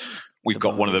because we've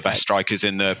got one of the best strikers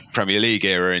in the Premier League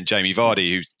era, in Jamie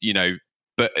Vardy, who's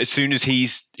But as soon as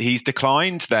he's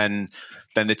declined, then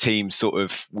the team sort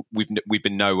of we've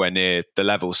been nowhere near the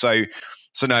level. So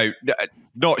no,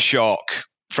 not shock.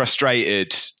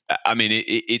 Frustrated. I mean,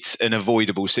 it's an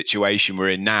avoidable situation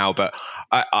we're in now, but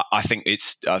I think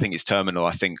it's terminal.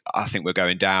 I think we're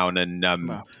going down, and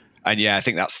yeah, I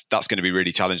think that's going to be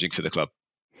really challenging for the club.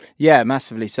 Yeah,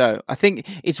 massively so. I think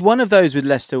it's one of those with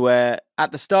Leicester where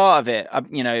at the start of it,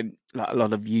 like a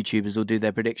lot of YouTubers will do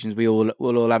their predictions. We'll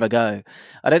all have a go.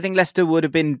 I don't think Leicester would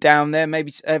have been down there.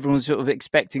 Maybe everyone's sort of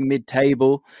expecting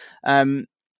mid-table.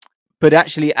 But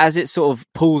actually, as it sort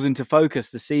of pulls into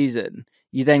focus the season,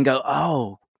 you then go,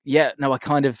 oh, yeah, no,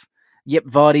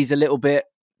 Vardy's a little bit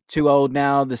too old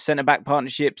now. The centre-back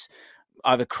partnerships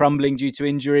either crumbling due to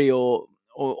injury or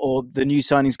the new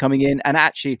signings coming in. And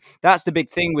actually, that's the big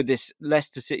thing with this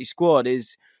Leicester City squad,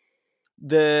 is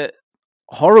the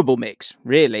horrible mix,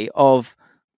 really, of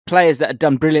players that had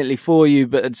done brilliantly for you,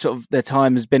 but sort of their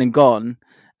time has been and gone.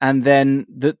 And then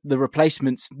the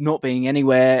replacements not being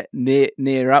anywhere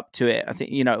near up to it. I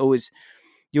think, you're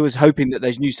always hoping that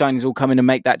those new signings will come in and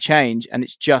make that change. And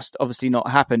it's just obviously not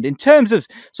happened. In terms of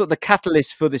sort of the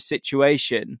catalyst for this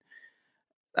situation,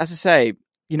 as I say,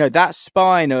 that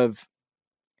spine of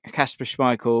Kasper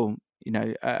Schmeichel,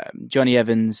 Johnny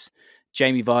Evans,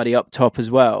 Jamie Vardy up top as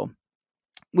well.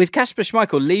 With Kasper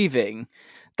Schmeichel leaving,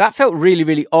 that felt really,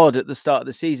 really odd at the start of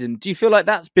the season. Do you feel like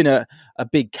that's been a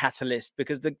big catalyst?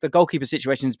 Because the goalkeeper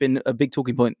situation has been a big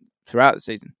talking point throughout the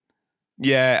season.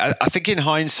 Yeah, I think in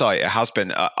hindsight, it has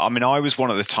been. I mean, I was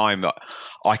one at the time that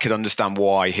I could understand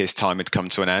why his time had come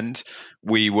to an end.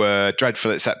 We were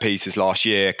dreadful at set pieces last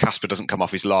year. Kasper doesn't come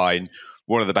off his line.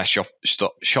 One of the best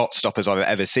shot stoppers I've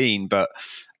ever seen. But,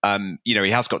 he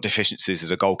has got deficiencies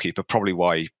as a goalkeeper, probably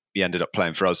why he ended up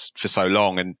playing for us for so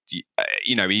long. And,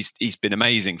 he's been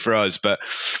amazing for us. But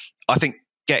I think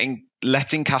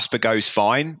letting Kasper go is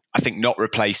fine. I think not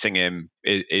replacing him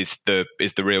is the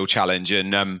real challenge.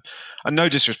 And no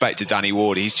disrespect to Danny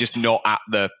Ward, he's just not at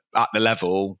the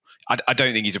level. I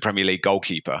don't think he's a Premier League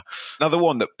goalkeeper. Another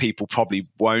one that people probably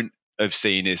won't have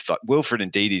seen is like Wilfred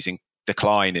Ndidi's in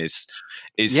decline is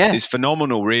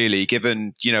phenomenal, really.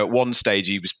 Given at one stage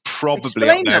he was probably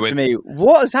Explain up there that to me.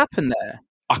 What has happened there?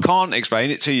 I can't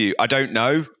explain it to you. I don't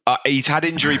know. He's had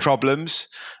injury problems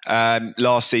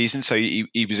last season, so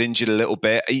he was injured a little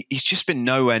bit. He's just been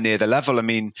nowhere near the level. I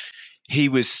mean, he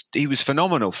was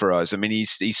phenomenal for us. I mean,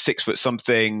 he's 6 foot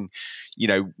something,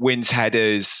 wins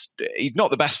headers. He's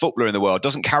not the best footballer in the world,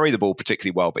 doesn't carry the ball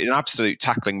particularly well, but he's an absolute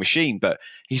tackling machine. But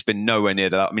he's been nowhere near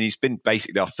that. I mean, he's been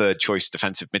basically our 3rd choice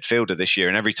defensive midfielder this year,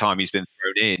 and every time he's been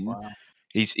thrown in, wow,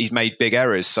 he's made big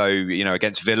errors. So,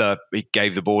 against Villa, he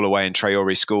gave the ball away and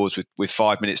Traore scores with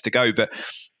 5 minutes to go. But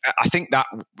I think that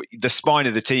the spine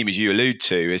of the team, as you allude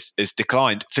to, is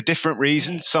declined for different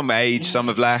reasons. Some age, some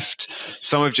have left,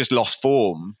 some have just lost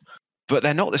form. But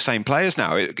they're not the same players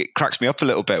now. It cracks me up a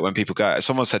little bit when people go.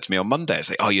 Someone said to me on Monday, "It's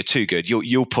like, oh, you're too good.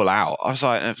 You'll pull out." I was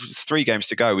like, "It's 3 games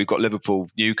to go. We've got Liverpool,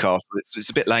 Newcastle. It's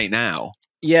a bit late now."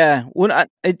 Yeah, well,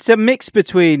 it's a mix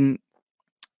between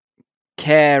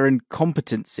care and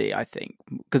competency, I think,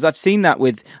 because we've seen that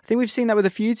with a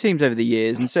few teams over the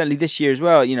years, and certainly this year as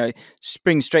well.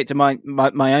 Spring straight to my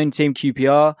own team,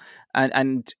 QPR,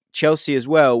 and Chelsea as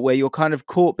well, where you're kind of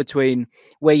caught between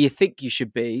where you think you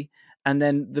should be and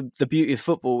then the beauty of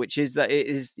football, which is that it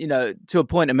is, to a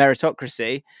point, a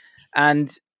meritocracy,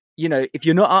 and if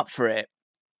you're not up for it,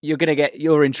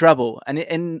 you're in trouble. And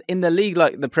in the league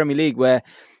like the Premier League, where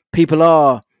people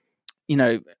are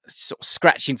sort of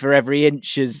scratching for every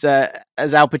inch, as Al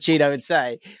Pacino would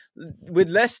say. With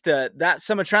Leicester, that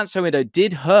summer transfer window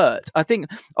did hurt. I think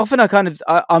often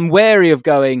I'm wary of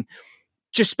going,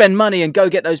 just spend money and go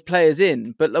get those players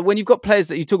in. But when you've got players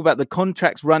that you talk about the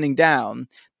contracts running down,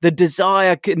 the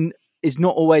desire is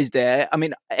not always there. I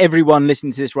mean, everyone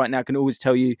listening to this right now can always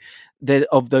tell you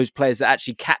of those players that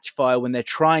actually catch fire when they're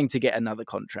trying to get another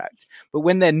contract. But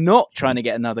when they're not trying to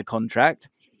get another contract,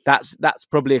 that's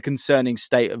probably a concerning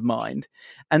state of mind.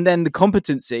 And then the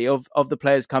competency of the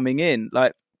players coming in.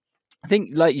 Like, I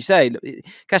think, like you say,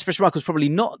 Kasper Schmeichel's probably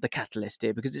not the catalyst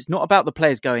here, because it's not about the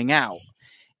players going out.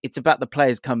 It's about the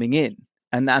players coming in.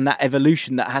 And that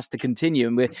evolution that has to continue.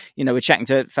 And we're chatting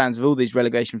to fans of all these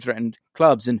relegation threatened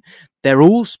clubs, and they're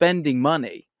all spending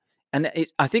money. And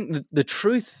I think the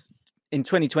truth in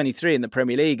 2023 in the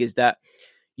Premier League is that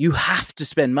you have to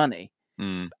spend money,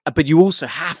 but you also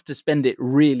have to spend it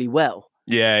really well.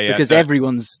 Yeah. Because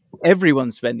everyone's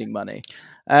spending money.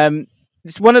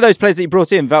 It's one of those players that you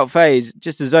brought in, Wout Faes,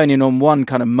 just to zone in on one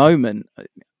kind of moment.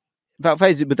 Wout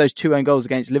Faes with those 2 own goals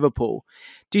against Liverpool.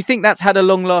 Do you think that's had a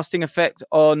long-lasting effect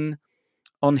on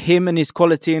him and his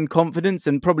quality and confidence,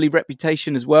 and probably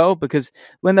reputation as well? Because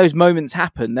when those moments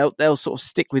happen, they'll sort of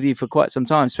stick with you for quite some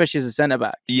time, especially as a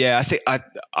centre-back. Yeah, I think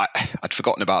I'd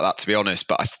forgotten about that, to be honest,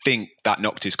 but I think that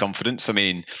knocked his confidence. I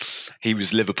mean, he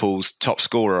was Liverpool's top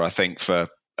scorer, I think, for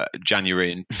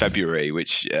January and February,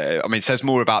 which says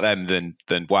more about them than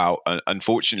Wout,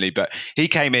 unfortunately. But he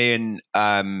came in.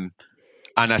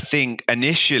 And I think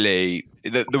initially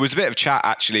there was a bit of chat,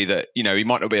 actually, that, he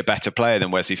might not be a better player than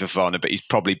Wesley Fofana, but he's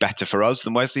probably better for us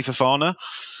than Wesley Fofana.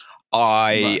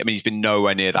 I mean, he's been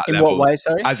nowhere near that level. In what way,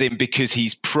 sorry? As in, because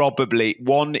he's probably,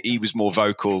 he was more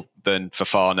vocal than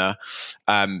Fofana.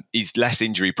 He's less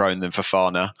injury prone than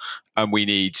Fofana, and we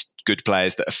need good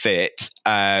players that are fit.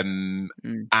 And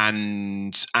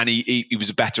he was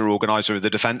a better organiser of the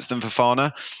defence than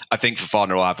Fofana. I think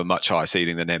Fofana will have a much higher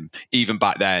ceiling than him, even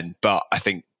back then. But I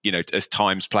think, as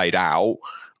time's played out,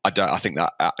 I think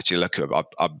that actually,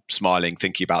 I'm smiling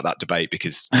thinking about that debate,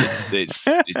 because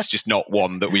it's just not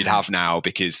one that we'd have now,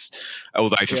 because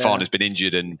although Fofana's been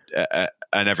injured and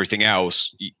everything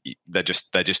else, they're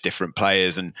just different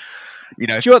players. And do you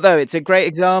know what, though? It's a great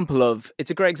example of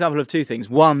two things.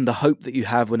 One, the hope that you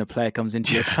have when a player comes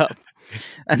into your club,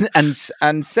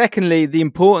 and secondly, the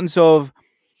importance of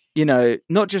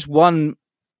not just one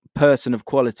person of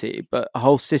quality, but a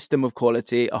whole system of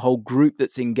quality, a whole group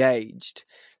that's engaged.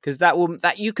 Because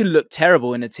that you can look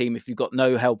terrible in a team if you've got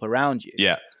no help around you.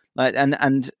 Yeah.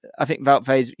 And I think Wout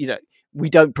Faes, we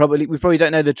probably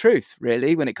don't know the truth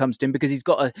really when it comes to him, because he's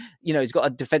got a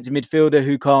defensive midfielder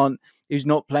who's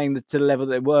not playing to the level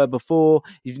they were before.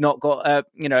 You've not got a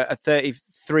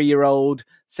 33-year-old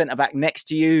centre back next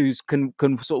to you who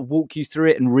can sort of walk you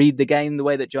through it and read the game the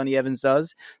way that Johnny Evans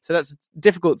does. So that's a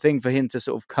difficult thing for him to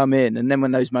sort of come in, and then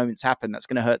when those moments happen, that's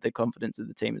going to hurt the confidence of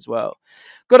the team as well.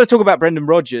 Got to talk about Brendan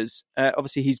Rodgers.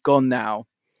 Obviously, he's gone now,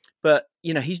 but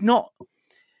he's not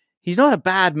a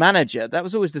bad manager. That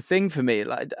was always the thing for me.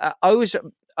 Like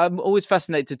I'm always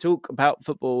fascinated to talk about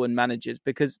football and managers,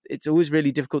 because it's always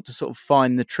really difficult to sort of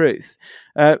find the truth.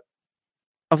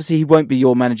 Obviously, he won't be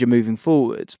your manager moving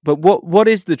forward. But what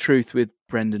is the truth with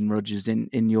Brendan Rodgers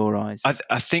in your eyes?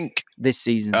 I think this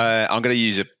season, I'm going to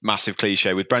use a massive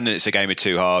cliche. With Brendan, it's a game of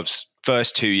two halves.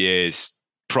 First 2 years,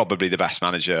 probably the best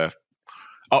manager,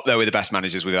 up there with the best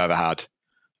managers we've ever had.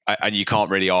 And you can't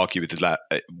really argue with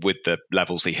the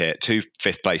levels he hit. 2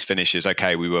 fifth-place finishes.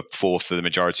 Okay, we were fourth for the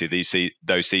majority of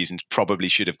those seasons. Probably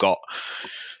should have got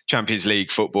Champions League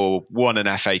football. Won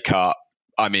an FA Cup.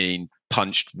 I mean,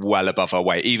 punched well above our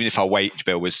weight. Even if our weight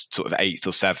bill was sort of 8th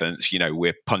or 7th,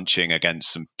 we're punching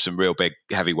against some real big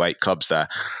heavyweight clubs there.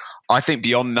 I think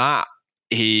beyond that,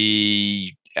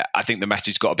 I think the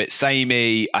message got a bit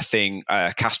samey. I think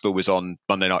Kasper was on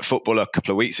Monday Night Football a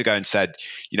couple of weeks ago and said,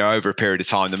 over a period of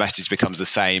time, the message becomes the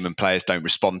same and players don't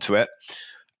respond to it.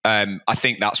 I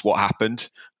think that's what happened.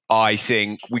 I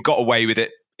think we got away with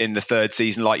it in the third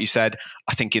season, like you said.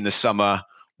 I think in the summer,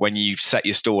 when you set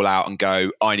your stall out and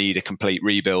go, I need a complete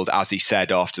rebuild, as he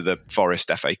said after the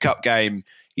Forest FA Cup game,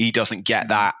 he doesn't get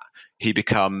that. He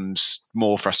becomes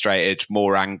more frustrated,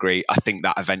 more angry. I think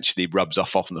that eventually rubs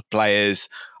off on the players.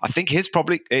 I think he's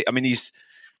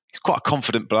quite a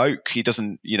confident bloke. He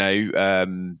doesn't, I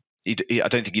don't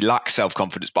think he lacks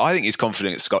self-confidence, but I think his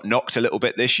confidence got knocked a little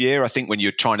bit this year. I think when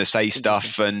you're trying to say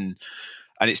stuff and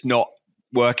it's not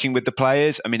working with the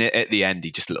players, I mean, at the end,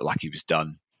 he just looked like he was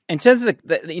done. In terms of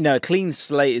a clean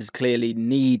slate is clearly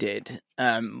needed.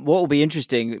 What will be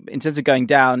interesting in terms of going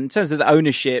down, in terms of the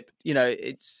ownership,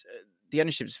 it's the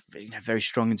ownership's very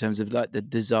strong in terms of like the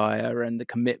desire and the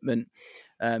commitment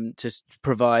to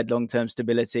provide long-term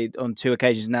stability. On 2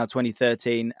 occasions now,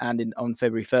 2013 and on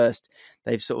February 1st,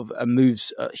 they've sort of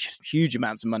moved huge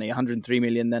amounts of money, 103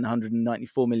 million, then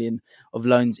 194 million of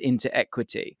loans into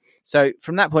equity. So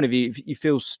from that point of view, you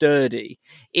feel sturdy.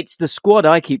 It's the squad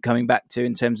I keep coming back to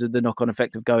in terms of the knock-on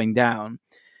effect of going down.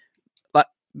 Like,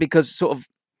 because sort of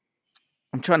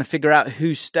I'm trying to figure out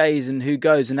who stays and who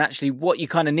goes. And actually what you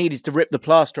kind of need is to rip the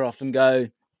plaster off and go,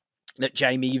 look,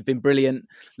 Jamie, you've been brilliant.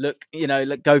 Look,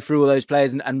 go through all those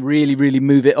players and really, really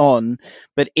move it on.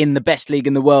 But in the best league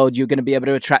in the world, you're going to be able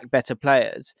to attract better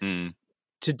players.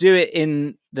 To do it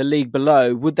in the league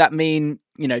below, would that mean,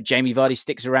 Jamie Vardy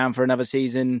sticks around for another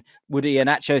season? Would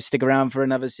Iheanacho stick around for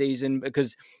another season?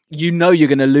 Because you're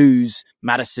going to lose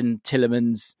Maddison,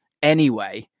 Tielemans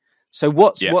anyway. So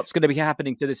what's going to be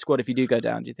happening to this squad if you do go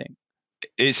down, do you think?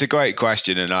 It's a great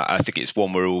question, and I think it's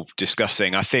one we're all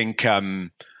discussing. I think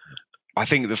the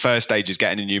first stage is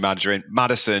getting a new manager in.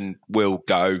 Maddison will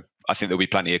go. I think there'll be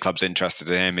plenty of clubs interested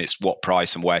in him. It's what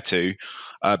price and where to.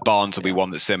 Barnes will be one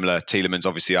that's similar. Tielemans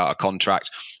obviously out of contract.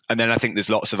 And then I think there's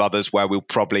lots of others where we'll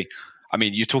probably... I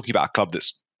mean, you're talking about a club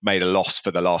that's made a loss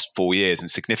for the last 4 years and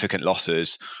significant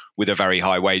losses with a very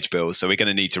high wage bill. So we're going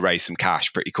to need to raise some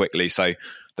cash pretty quickly. So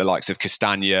the likes of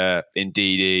Castagna,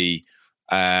 Ndidi,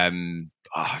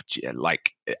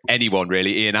 like anyone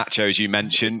really, Iheanacho, as you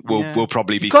mentioned, will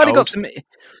probably be sold.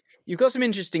 You've got some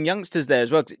interesting youngsters there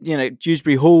as well.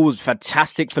 Dewsbury Hall was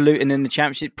fantastic for Luton in the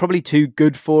Championship. Probably too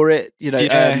good for it. He's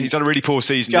had a really poor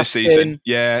season this season.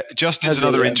 Yeah, Justin's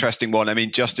another interesting one. I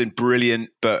mean, Justin,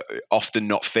 brilliant, but often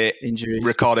not fit. Injuries.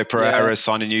 Ricardo Pereira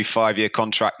signed a new 5-year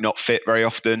contract, not fit very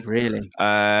often. Really?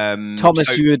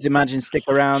 Thomas, you would imagine, stick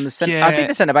around. I think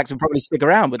the centre-backs would probably stick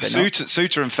around, would they not?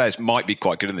 Suter and Fez might be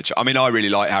quite good in the... I mean, I really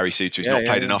like Harry Suter. He's not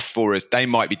played enough for us. They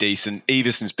might be decent.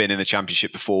 Everson's been in the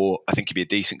Championship before. I think he'd be a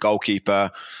decent goalkeeper.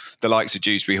 The likes of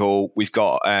Dewsbury Hall. We've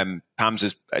got Hamza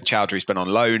Chowdhury's been on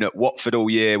loan at Watford all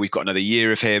year. We've got another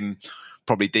year of him,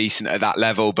 probably decent at that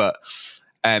level. But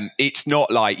it's not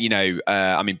like,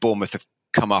 I mean, Bournemouth have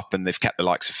come up and they've kept the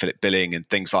likes of Philip Billing and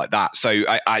things like that. So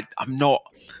I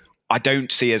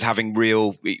don't see us having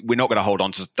real... We're not going to hold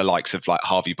on to the likes of like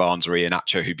Harvey Barnes or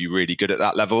Iheanacho who'd be really good at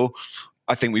that level.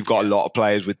 I think we've got a lot of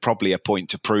players with probably a point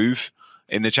to prove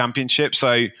in the Championship.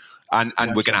 So... And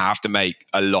we're going to have to make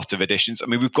a lot of additions. I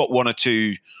mean, we've got 1 or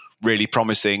 2 really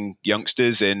promising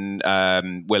youngsters in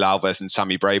Will Alves and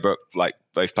Sammy Braybrook, like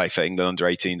both play for England under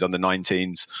 18s, under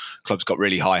 19s. Club's got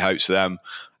really high hopes for them.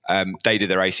 They did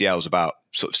their ACLs about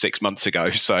sort of 6 months ago.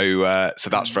 So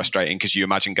that's frustrating because you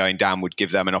imagine going down would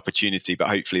give them an opportunity, but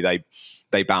hopefully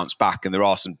they bounce back. And there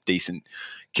are some decent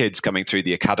kids coming through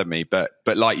the academy. But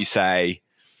like you say,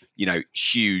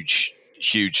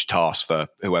 huge task for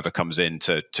whoever comes in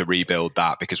to rebuild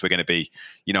that, because we're going to be,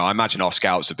 I imagine our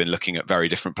scouts have been looking at very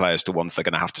different players to ones they're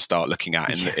going to have to start looking at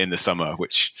in the summer,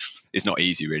 which is not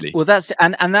easy really. Well, that's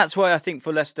why I think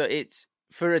for Leicester, it's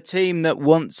for a team that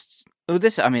wants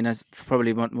this. I mean, that's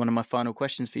probably one of my final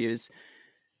questions for you is,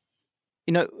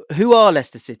 who are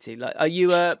Leicester City? Like, are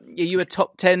you a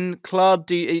top 10 club?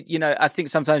 Do you, I think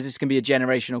sometimes this can be a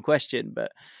generational question,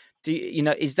 but do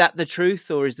is that the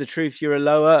truth, or is the truth you're a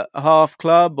lower half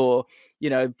club? Or,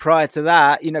 prior to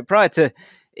that, prior to,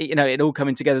 it all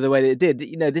coming together the way that it did,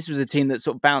 this was a team that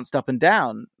sort of bounced up and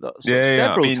down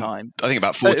several times. I think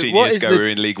about 14 years ago we were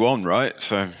in League One, right?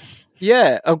 So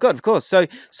yeah. Oh God, of course. So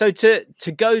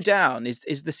to go down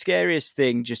is the scariest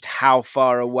thing, just how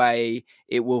far away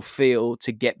it will feel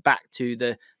to get back to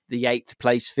the 8th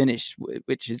place finish,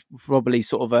 which is probably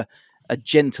sort of a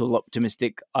gentle,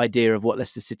 optimistic idea of what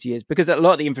Leicester City is, because a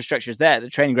lot of the infrastructure is there. The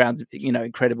training grounds,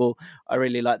 incredible. I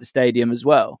really like the stadium as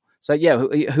well. So yeah,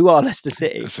 who are Leicester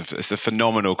City? It's a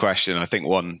phenomenal question. I think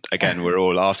one, again, we're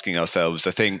all asking ourselves.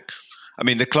 I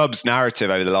mean, the club's narrative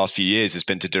over the last few years has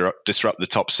been to disrupt the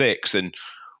top 6, and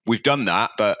we've done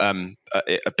that, but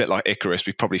a bit like Icarus,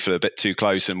 we probably feel a bit too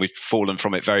close and we've fallen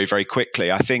from it very, very quickly.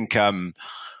 I think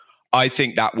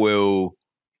that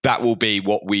will be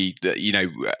what we,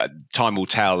 time will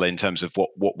tell in terms of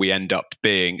what we end up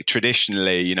being.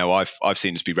 Traditionally, I've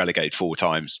seen us be relegated 4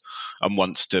 times and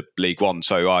once to League One.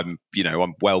 So I'm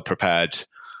well prepared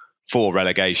for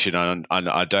relegation, and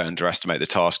I don't underestimate the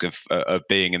task of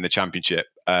being in the Championship.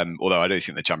 Although I don't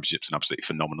think the Championship's an absolutely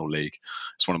phenomenal league.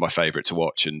 It's one of my favourite to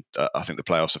watch, and I think the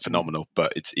playoffs are phenomenal,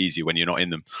 but it's easier when you're not in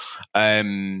them.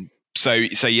 So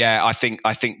yeah, I think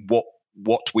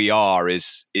what we are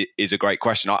is a great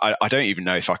question. I don't even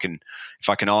know if I can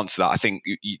answer that. I think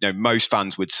most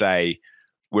fans would say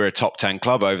we're a top 10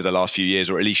 club over the last few years,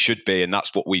 or at least should be, and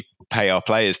that's what we pay our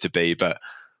players to be. But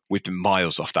we've been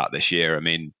miles off that this year. I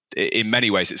mean, in many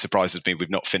ways, it surprises me we've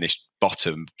not finished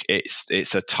bottom.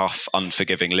 It's a tough,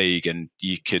 unforgiving league, and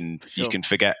you can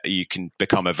forget, you can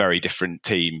become a very different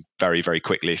team very, very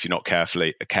quickly if you're not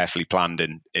carefully planned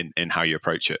in how you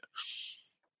approach it.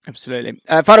 Absolutely.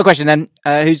 Final question then.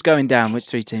 Who's going down? Which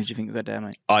 3 teams do you think will go down,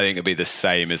 mate? I think it'll be the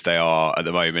same as they are at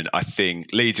the moment. I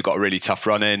think Leeds have got a really tough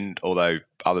run in, although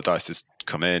Allardyce has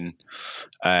come in.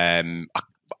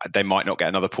 They might not get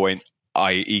another point.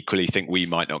 I equally think we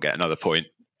might not get another point.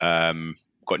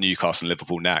 Got Newcastle and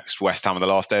Liverpool next. West Ham on the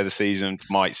last day of the season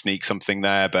might sneak something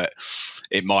there, but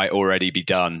it might already be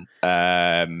done.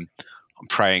 I'm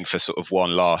praying for sort of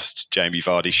one last Jamie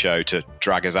Vardy show to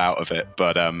drag us out of it,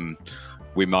 but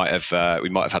we might have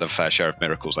had a fair share of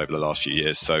miracles over the last few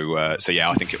years. So yeah,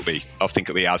 I think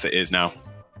it'll be as it is now.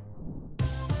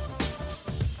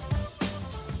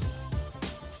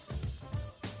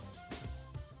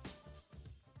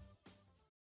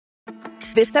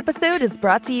 This episode is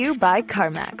brought to you by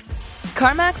CarMax.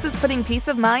 CarMax is putting peace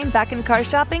of mind back in car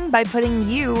shopping by putting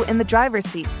you in the driver's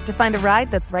seat to find a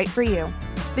ride that's right for you.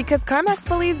 Because CarMax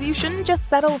believes you shouldn't just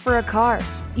settle for a car.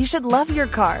 You should love your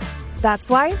car. That's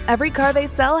why every car they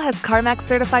sell has CarMax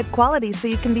certified quality, so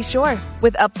you can be sure,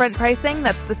 with upfront pricing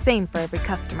that's the same for every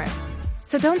customer.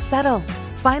 So don't settle.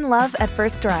 Find love at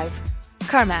first drive.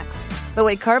 CarMax, the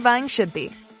way car buying should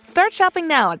be. Start shopping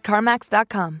now at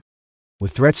CarMax.com.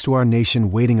 With threats to our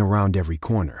nation waiting around every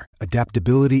corner,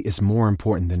 adaptability is more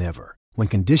important than ever. When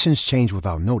conditions change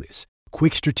without notice,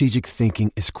 quick strategic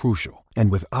thinking is crucial.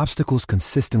 And with obstacles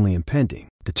consistently impending,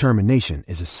 determination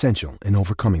is essential in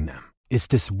overcoming them. It's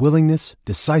this willingness,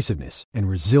 decisiveness, and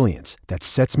resilience that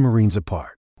sets Marines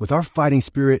apart. With our fighting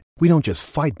spirit, we don't just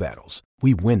fight battles,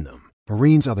 we win them.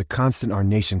 Marines are the constant our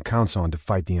nation counts on to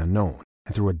fight the unknown.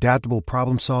 And through adaptable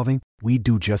problem solving, we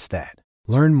do just that.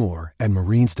 Learn more at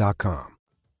marines.com.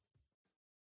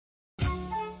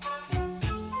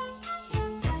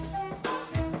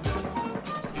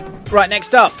 Right,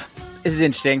 next up. This is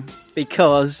interesting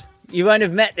because you won't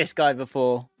have met this guy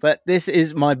before, but this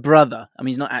is my brother. I mean,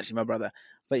 he's not actually my brother,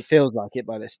 but he feels like it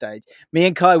by this stage. Me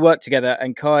and Kai work together,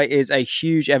 and Kai is a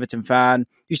huge Everton fan.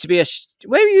 Used to be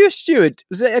where were you a steward?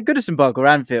 Was it at Goodison Park or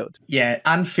Anfield? Yeah,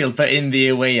 Anfield, but in the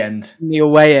away end. In the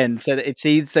away end, so that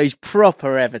he's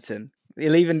proper Everton.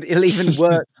 He'll even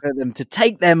work for them to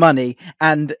take their money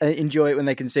and enjoy it when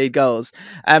they concede goals.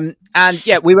 And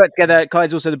yeah, we work together.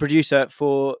 Kai's also the producer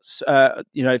for for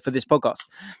this podcast,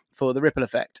 for the Ripple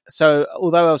Effect. So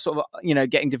although I was sort of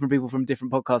getting different people from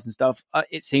different podcasts and stuff,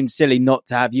 it seemed silly not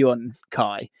to have you on,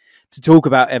 Kai, to talk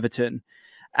about Everton.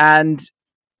 And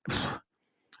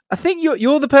I think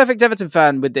you're the perfect Everton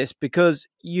fan with this, because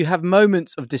you have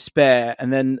moments of despair,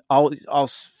 and then I'll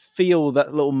feel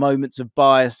that little moments of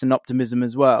bias and optimism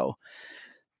as well.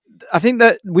 I think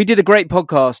that we did a great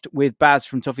podcast with Baz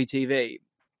from Toffee TV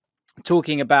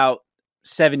talking about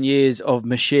 7 years of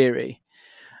Mashiri.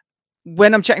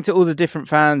 When I'm chatting to all the different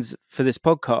fans for this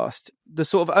podcast, the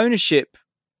sort of ownership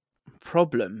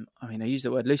problem, I mean, I use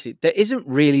the word loosely, there isn't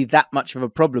really that much of a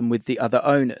problem with the other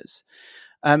owners.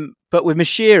 But with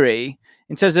Mashiri,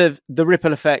 in terms of the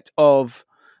ripple effect of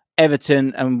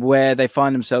Everton and where they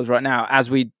find themselves right now,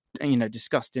 as we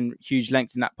discussed in huge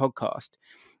length in that podcast,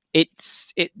 it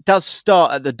does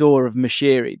start at the door of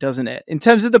Mashiri, doesn't it? In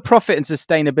terms of the profit and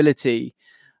sustainability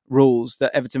rules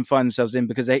that Everton find themselves in,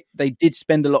 because they did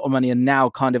spend a lot of money and now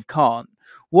kind of can't.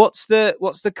 What's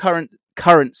the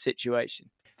current situation?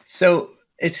 So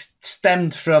it's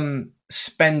stemmed from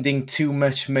spending too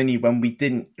much money when we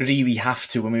didn't really have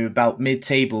to. When we were about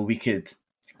mid-table, we could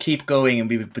keep going and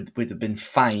we would have been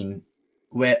fine.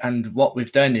 And what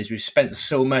we've done is we've spent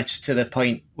so much to the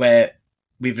point where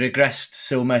we've regressed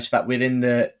so much that we're in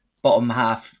the bottom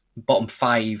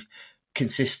 5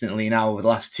 consistently now over the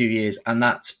last 2 years. And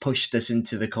that's pushed us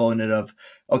into the corner of,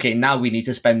 okay, now we need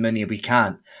to spend money and we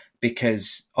can't,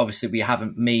 because obviously we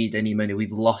haven't made any money.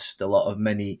 We've lost a lot of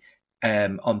money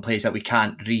on players that we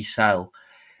can't resell.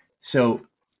 So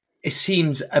it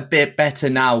seems a bit better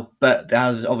now, but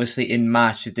obviously in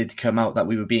March it did come out that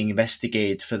we were being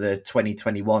investigated for the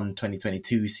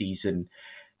 2021-2022 season.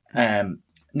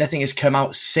 Nothing has come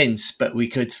out since, but we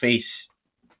could be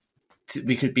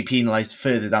penalised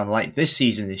further down the line. This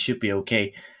season it should be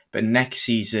okay, but next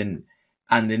season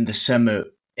and in the summer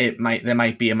there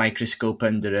might be a microscope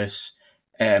under us.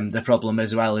 The problem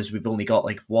as well is we've only got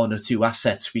like 1 or 2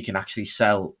 assets we can actually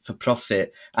sell for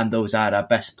profit, and those are our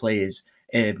best players.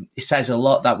 It says a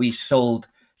lot that we sold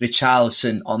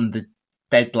Richarlison on the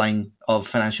deadline of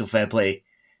financial fair play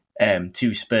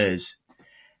to Spurs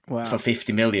for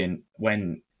 50 million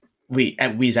when we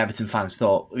as Everton fans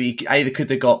thought we either could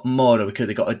have got more or we could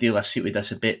have got a deal that suited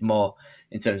us a bit more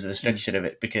in terms of the structure of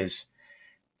it, because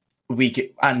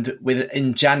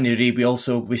in January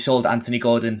we sold Anthony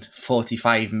Gordon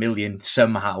 45 million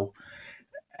somehow.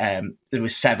 There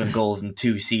was 7 goals in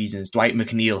 2 seasons. Dwight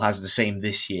McNeil has the same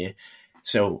this year,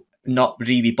 so not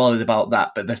really bothered about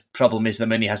that. But the problem is the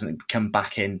money hasn't come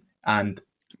back in, and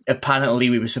apparently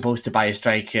we were supposed to buy a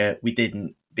striker. We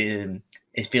didn't.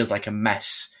 It feels like a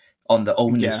mess on the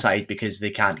owner's side because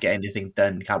they can't get anything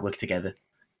done, can't work together.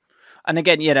 And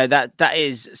again, that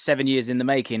is 7 years in the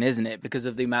making, isn't it? Because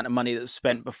of the amount of money that was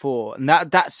spent before. And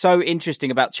that's so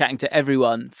interesting about chatting to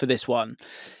everyone for this one,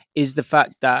 is the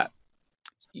fact that,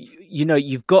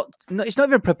 you've got, it's not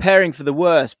even preparing for the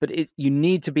worst, but you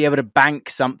need to be able to bank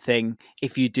something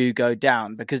if you do go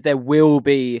down, because there will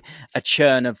be a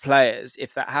churn of players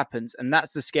if that happens. And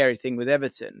that's the scary thing with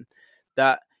Everton,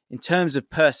 that in terms of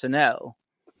personnel,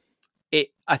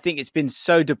 I think it's been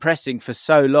so depressing for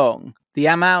so long. The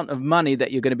amount of money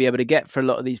that you're going to be able to get for a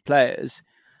lot of these players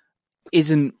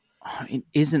isn't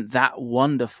that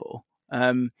wonderful.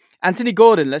 Anthony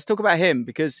Gordon, let's talk about him,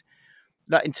 because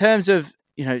in terms of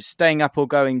staying up or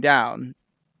going down,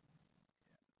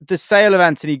 the sale of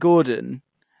Anthony Gordon,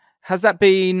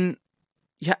 it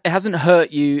hasn't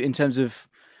hurt you in terms of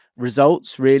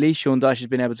results, really. Sean Dyche has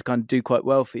been able to kind of do quite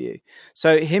well for you.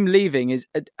 So him leaving,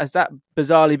 has that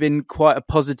bizarrely been quite a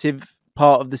positive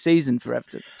part of the season for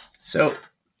Everton? So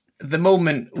the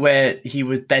moment where he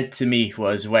was dead to me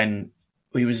was when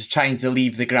he was trying to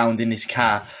leave the ground in his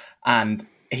car, and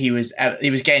he was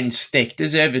getting stick,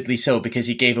 deservedly so, because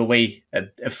he gave away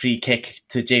a free kick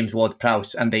to James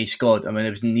Ward-Prowse and they scored. I mean,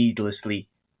 it was needlessly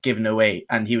given away,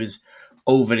 and he was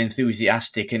over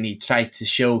enthusiastic, and he tried to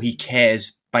show he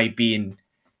cares by being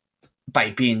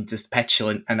just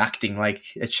petulant and acting like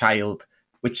a child,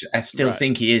 which I still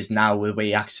think he is now the way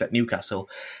he acts at Newcastle.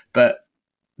 But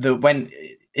when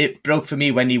it broke for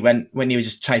me when he was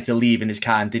just trying to leave in his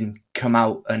car and didn't come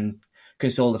out and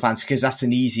console the fans, because that's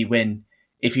an easy win.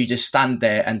 If you just stand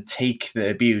there and take the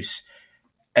abuse,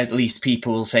 at least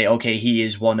people will say, okay, he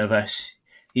is one of us.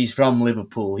 He's from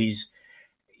Liverpool. He's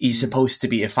supposed to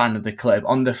be a fan of the club.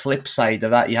 On the flip side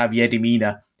of that, you have Yerry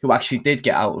Mina, who actually did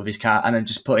get out of his car and then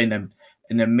just put in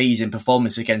an amazing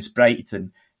performance against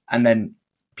Brighton. And then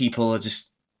people are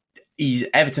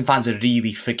Everton fans are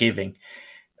really forgiving.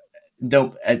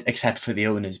 Don't, except for the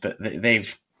owners, but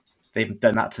they've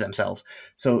done that to themselves.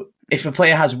 So if a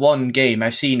player has one game,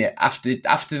 I've seen it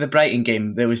after the Brighton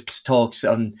game, there was talks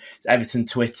on Everton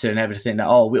Twitter and everything that,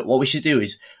 what we should do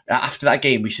is after that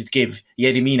game, we should give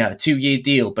Yerry Mina a 2-year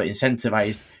deal, but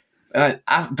incentivized.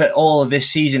 But all of this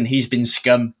season, he's been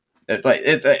scum.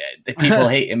 People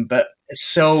hate him, but it's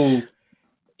so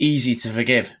easy to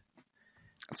forgive.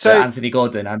 So Anthony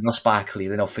Gordon and Ross Barkley,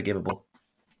 they're not forgivable.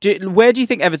 Where do you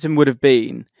think Everton would have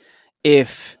been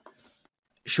if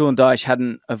Sean Dyche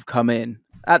hadn't have come in?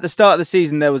 At the start of the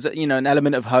season, there was an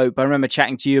element of hope. I remember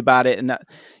chatting to you about it, and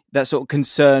that sort of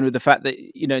concern with the fact that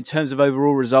in terms of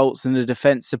overall results and the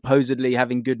defence supposedly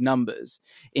having good numbers,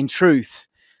 in truth,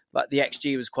 like the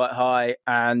XG was quite high,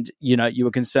 and you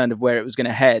were concerned of where it was going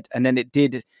to head, and then it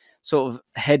did sort of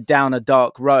head down a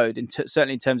dark road,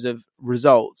 certainly in terms of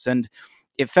results. And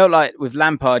it felt like with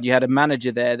Lampard, you had a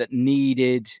manager there that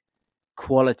needed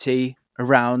quality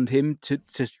around him to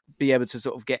be able to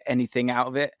sort of get anything out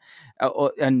of it,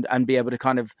 and be able to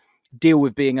kind of deal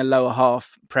with being a lower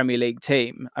half Premier League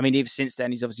team. I mean, even since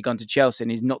then, he's obviously gone to Chelsea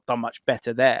and he's not done much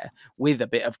better there with a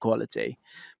bit of quality.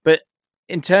 But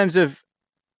in terms of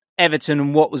Everton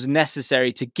and what was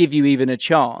necessary to give you even a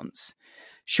chance,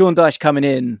 Sean Dyche coming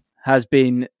in has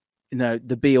been,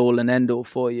 the be all and end all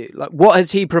for you. Like, what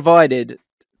has he provided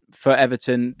for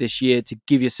Everton this year to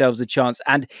give yourselves a chance?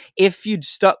 And if you'd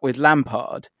stuck with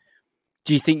Lampard,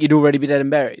 do you think you'd already be dead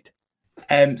and buried?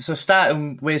 So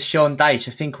starting with Sean Dyche,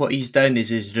 I think what he's done is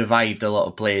he's revived a lot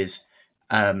of players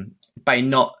by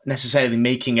not necessarily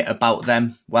making it about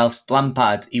them. Whilst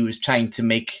Lampard, he was trying to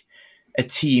make a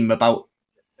team about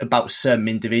some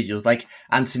individuals, like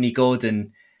Anthony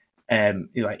Gordon.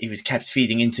 He was kept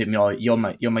feeding into him, you're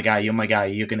my guy,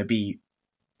 you're going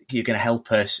to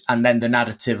help us. And then the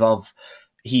narrative of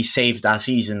he saved our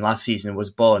season last season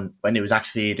was born when it was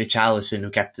actually Richarlison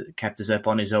who kept us up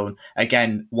on his own.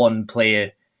 Again, one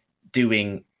player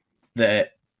doing the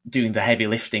heavy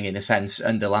lifting in a sense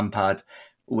under Lampard,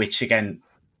 which again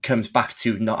comes back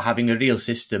to not having a real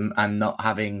system and not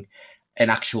having an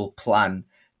actual plan,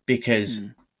 because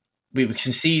we were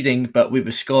conceding, but we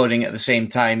were scoring at the same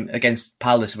time. Against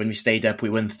Palace, when we stayed up, we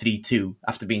won 3-2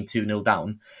 after being 2-0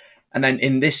 down. And then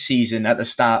in this season, at the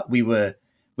start, we were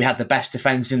we had the best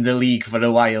defence in the league for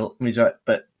a while.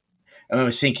 But I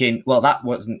was thinking, well, that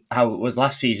wasn't how it was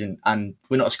last season, and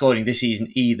we're not scoring this season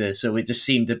either. So it just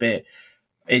seemed a bit.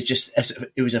 It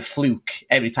was a fluke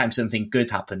every time something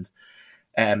good happened.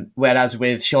 Whereas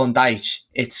with Sean Dyche,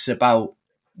 it's about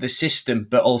the system,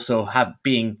 but also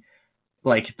being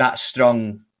like that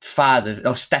strong father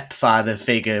or stepfather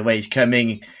figure where he's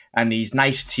coming and he's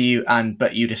nice to you,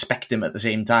 but you respect him at the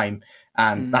same time.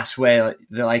 And that's where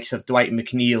the likes of Dwight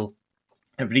McNeil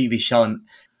have really shone.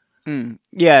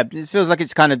 Yeah, it feels like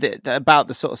it's kind of about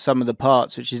the sort of sum of the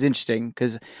parts, which is interesting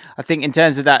because I think in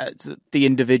terms of that, the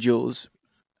individuals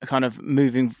are kind of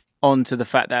moving on to the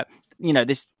fact that, you know,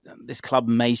 this club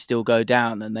may still go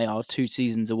down and they are 2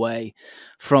 seasons away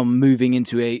from moving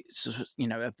into a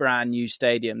brand new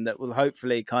stadium that will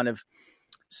hopefully kind of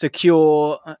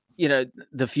secure, you know,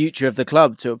 the future of the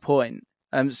club to a point.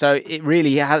 So it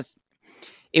really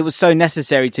it was so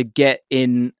necessary to get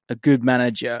in a good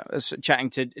manager. I was chatting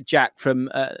to Jack from,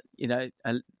 a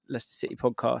Leicester City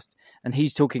podcast, and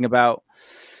he's talking about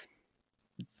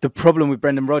the problem with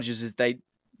Brendan Rodgers is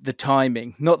the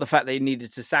timing, not the fact that he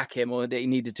needed to sack him or that he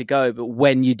needed to go, but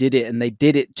when you did it, and they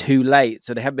did it too late.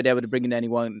 So they haven't been able to bring in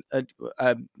anyone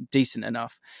decent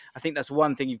enough. I think that's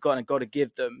one thing you've got to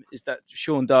give them is that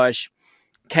Sean Dyche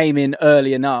came in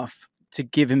early enough to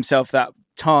give himself that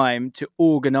time to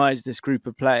organise this group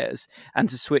of players and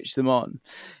to switch them on.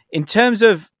 In terms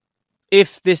of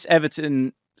if this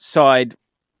Everton side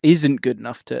isn't good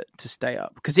enough to stay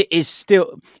up, because it is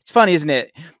still, it's funny, isn't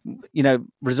it? You know,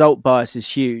 result bias is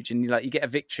huge, and you get a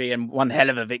victory, and one hell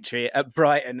of a victory at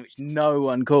Brighton, which no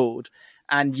one called,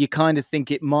 and you kind of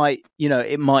think it might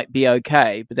be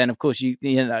okay, but then of course you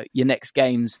know your next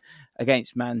game's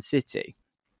against Man City.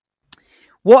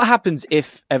 What happens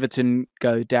if Everton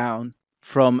go down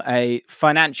from a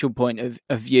financial point of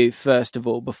view, first of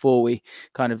all, before we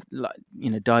kind of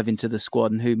dive into the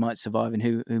squad and who might survive and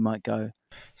who might go?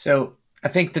 So I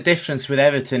think the difference with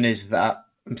Everton is that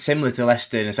similar to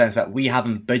Leicester in a sense that we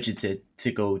haven't budgeted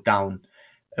to go down,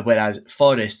 whereas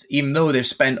Forest, even though they've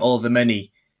spent all the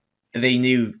money, they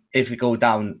knew if we go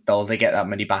down, they get that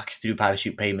money back through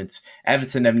parachute payments.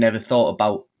 Everton have never thought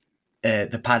about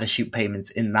the parachute payments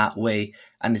in that way,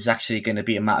 and it's actually going to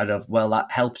be a matter of, well,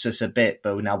 that helps us a bit,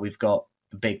 but now we've got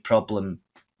a big problem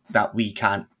that we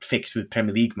can't fix with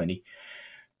Premier League money,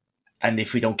 and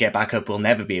if we don't get back up, we'll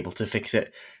never be able to fix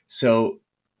it. So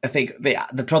I think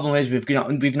the problem is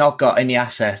we've not got any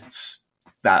assets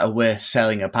that are worth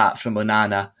selling apart from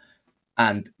Onana,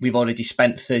 and we've already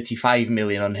spent 35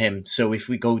 million on him. So if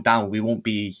we go down, we won't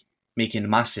be making a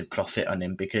massive profit on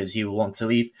him because he will want to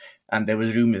leave. And there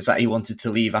was rumours that he wanted to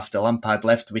leave after Lampard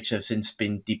left, which have since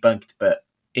been debunked. But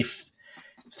if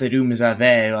the rumours are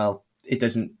there, well, it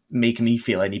doesn't make me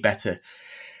feel any better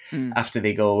after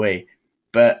they go away.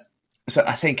 But so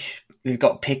I think they've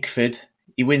got Pickford.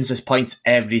 He wins us points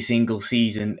every single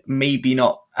season. Maybe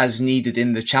not as needed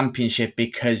in the Championship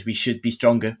because we should be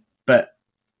stronger. But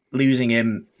losing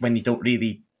him when you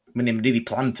really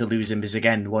plan to lose him is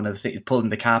again one of the things, pulling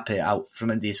the carpet out from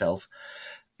under yourself.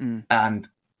 And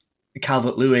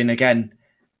Calvert-Lewin, again,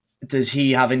 does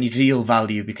he have any real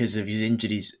value because of his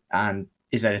injuries? And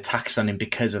is there a tax on him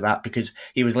because of that? Because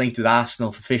he was linked with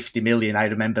Arsenal for 50 million. I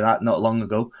remember that not long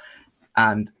ago.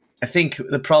 And I think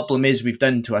the problem we've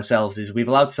done to ourselves is we've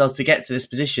allowed ourselves to get to this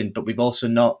position, but we've also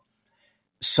not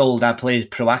sold our players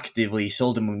proactively,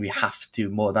 sold them when we have to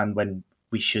more than when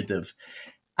we should have.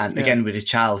 And again, with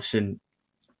Richarlison,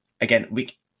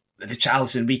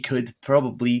 we could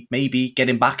probably maybe get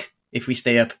him back if we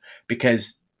stay up,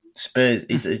 because Spurs,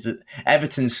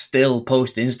 Everton still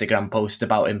post Instagram posts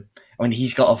about him when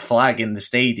he's got a flag in the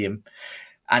stadium,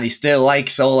 and he still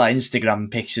likes all our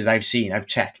Instagram pictures I've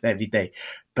checked every day.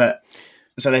 But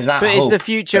so there's that. But it's the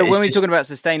future when we're talking about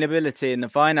sustainability and the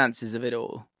finances of it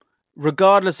all.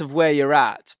 Regardless of where you're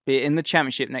at, be it in the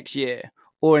Championship next year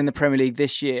or in the Premier League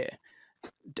this year,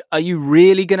 are you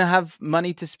really going to have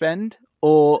money to spend,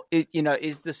 or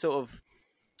is the sort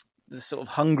of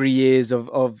hungry years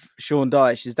of Sean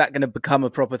Dyche, is that going to become a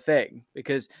proper thing?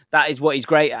 Because that is what he's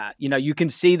great at. You can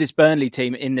see this Burnley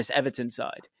team in this Everton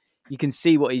side. You can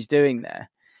see what he's doing there.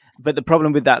 But the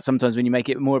problem with that sometimes when you make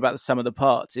it more about the sum of the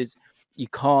parts is it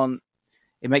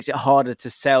makes it harder to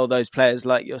sell those players,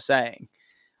 like you're saying.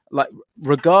 Like,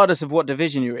 regardless of what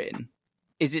division you're in,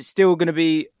 is it still going to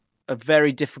be a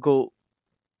very difficult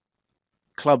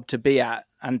club to be at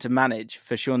and to manage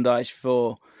for Sean Dyche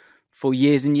for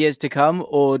years and years to come?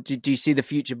 Or do you see the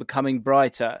future becoming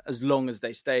brighter as long as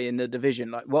they stay in the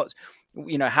division? Like,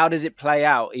 how does it play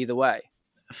out either way?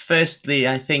 Firstly,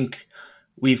 I think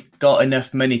we've got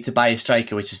enough money to buy a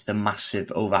striker, which is the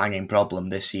massive overhanging problem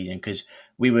this season, because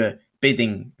we were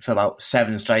bidding for about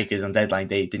 7 strikers on deadline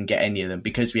day, didn't get any of them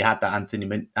because we had that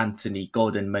Anthony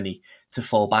Gordon money to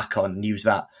fall back on and use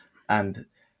that. And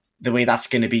the way that's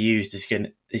going to be used is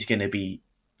going to be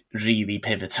really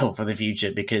pivotal for the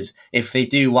future, because if they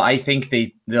do what I think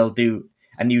they'll do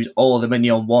and use all the money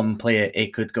on one player,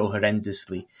 it could go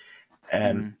horrendously.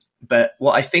 But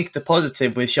what I think the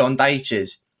positive with Sean Dyche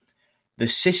is the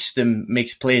system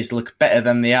makes players look better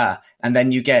than they are, and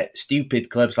then you get stupid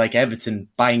clubs like Everton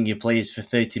buying your players for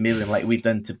 30 million like we've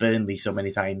done to Burnley so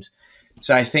many times.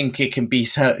 So I think it can be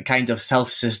kind of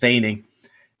self-sustaining.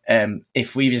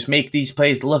 If we just make these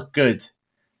players look good,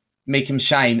 make them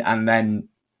shine, and then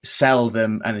sell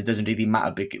them, and it doesn't really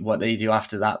matter what they do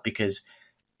after that, because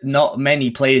not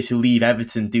many players who leave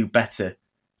Everton do better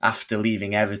after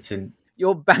leaving Everton.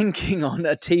 You're banking on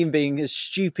a team being as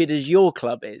stupid as your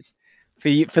club is for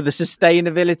the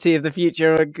sustainability of the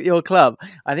future of your club.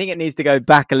 I think it needs to go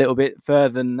back a little bit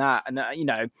further than that.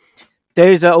 And,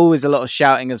 there's always a lot of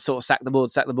shouting of sort of sack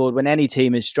the board when any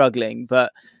team is struggling.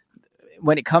 But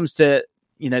when it comes to,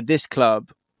 this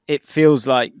club, it feels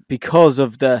like because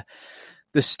of the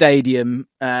stadium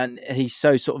and he's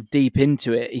so sort of deep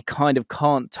into it, he kind of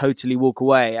can't totally walk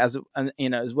away, as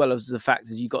well as the fact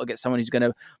is you've got to get someone who's going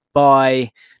to buy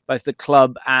both the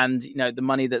club and the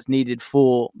money that's needed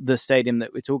for the stadium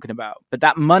that we're talking about. But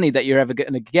that money that you're ever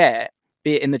going to get,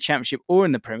 be it in the Championship or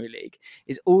in the Premier League,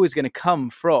 is always going to come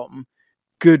from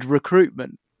good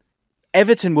recruitment.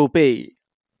 Everton will be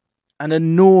an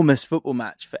enormous football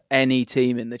match for any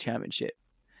team in the Championship.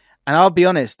 And I'll be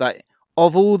honest,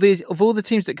 of all the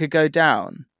teams that could go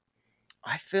down,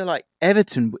 I feel like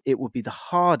Everton, it would be the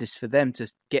hardest for them to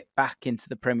get back into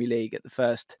the Premier League at the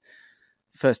first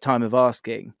time of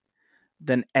asking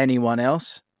than anyone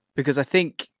else. Because I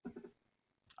think,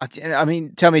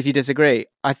 tell me if you disagree,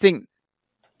 I think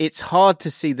it's hard to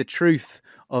see the truth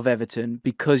of Everton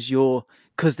because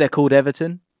they're called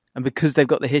Everton and because they've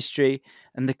got the history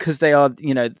and because they are,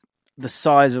 the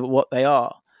size of what they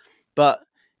are. But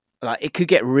it could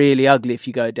get really ugly if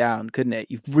you go down, couldn't it?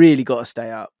 You've really got to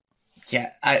stay up.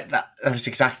 Yeah, that was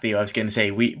exactly what I was going to say.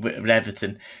 With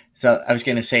Everton, so I was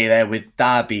going to say there with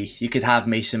Derby, you could have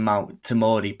Mason Mount,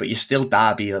 Tomori, but you're still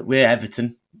Derby. We're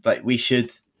Everton. We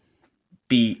should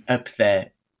be up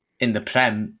there in the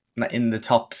Prem, in the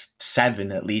top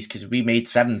 7 at least, because we made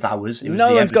 7th hours.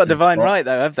 No one's got divine right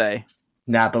though, have they?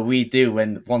 Nah, but we do.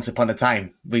 When once upon a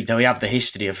time, we have the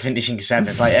history of finishing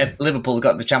 7th. Liverpool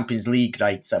got the Champions League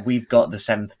right, so we've got the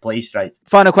 7th place right.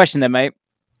 Final question then, mate.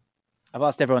 I've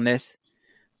asked everyone this: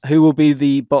 who will be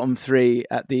the bottom 3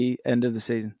 at the end of the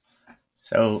season?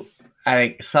 So I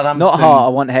think Southampton. Not heart, I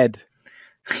want head.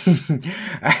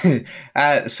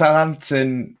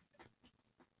 Southampton,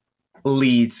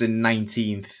 Leeds in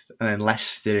 19th, and then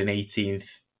Leicester in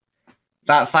 18th.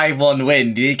 That 5-1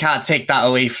 win, you can't take that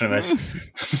away from us.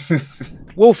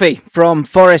 Wolfie from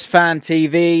Forest Fan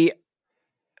TV.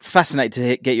 Fascinated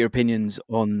to get your opinions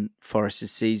on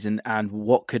Forest's season and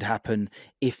what could happen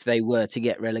if they were to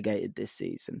get relegated this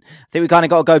season. I think we kind of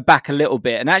got to go back a little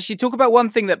bit and actually talk about one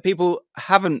thing that people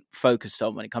haven't focused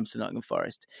on when it comes to Nottingham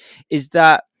Forest, is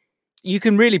that you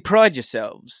can really pride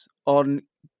yourselves on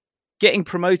getting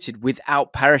promoted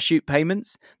without parachute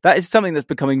payments. That is something that's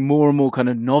becoming more and more kind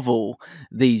of novel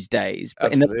these days.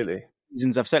 But Absolutely. In the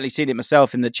seasons, I've certainly seen it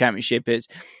myself in the Championship, is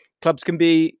clubs can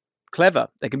be clever,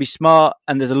 they can be smart,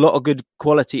 and there's a lot of good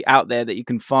quality out there that you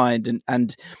can find.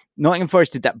 And Nottingham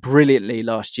Forest did that brilliantly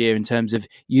last year in terms of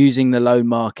using the loan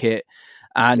market.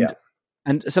 And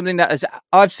something that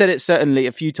I've said it certainly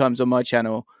a few times on my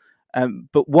channel,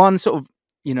 but one sort of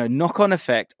knock-on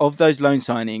effect of those loan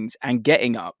signings and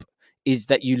getting up is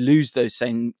that you lose those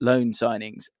same loan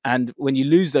signings. And when you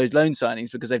lose those loan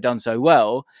signings because they've done so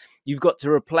well, you've got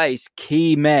to replace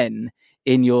key men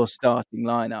in your starting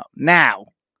lineup. Now,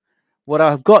 what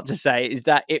I've got to say is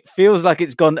that it feels like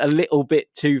it's gone a little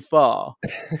bit too far.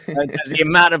 The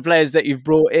amount of players that you've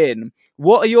brought in.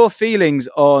 What are your feelings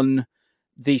on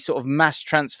the sort of mass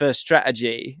transfer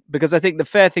strategy? Because I think the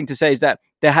fair thing to say is that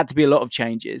there had to be a lot of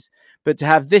changes. But to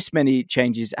have this many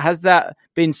changes, has that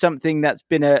been something that's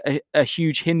been a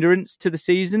huge hindrance to the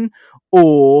season?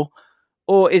 Or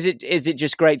is it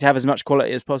just great to have as much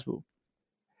quality as possible?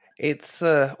 It's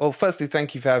well, firstly,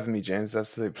 thank you for having me, James.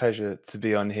 Absolute pleasure to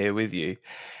be on here with you.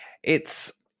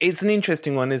 It's an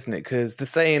interesting one, isn't it? Because the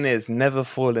saying is never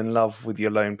fall in love with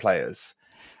your loan players.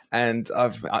 And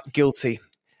I'm guilty.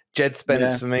 Jed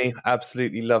Spence for me,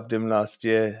 absolutely loved him last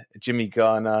year. Jimmy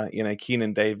Garner,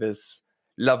 Keenan Davis,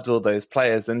 loved all those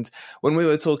players. And when we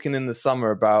were talking in the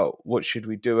summer about what should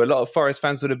we do, a lot of Forest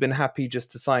fans would have been happy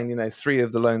just to sign, 3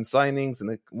 of the loan signings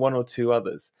and 1 or 2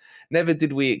 others. Never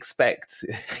did we expect,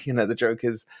 the joke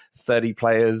is 30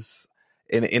 players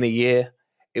in a year.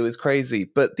 It was crazy.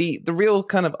 But the real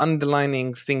kind of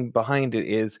underlining thing behind it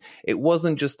is it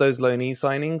wasn't just those loanee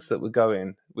signings that were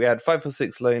going. We had 5 or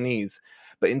 6 loanees,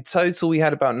 but in total we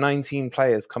had about 19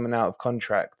 players coming out of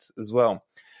contract as well.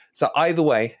 So either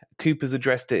way, Cooper's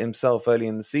addressed it himself early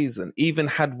in the season. Even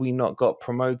had we not got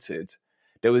promoted,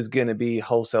 there was going to be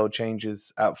wholesale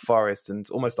changes at Forest and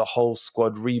almost a whole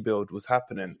squad rebuild was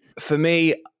happening. For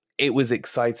me, it was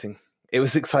exciting. It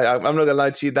was exciting. I'm not going to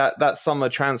lie to you, that summer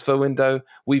transfer window,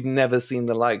 we've never seen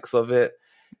the likes of it.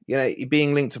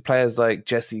 Being linked to players like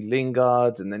Jesse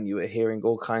Lingard, and then you were hearing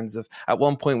all kinds of... At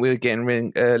one point, we were getting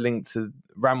linked to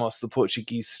Ramos, the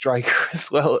Portuguese striker, as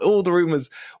well. All the rumours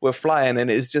were flying, and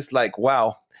it was just like,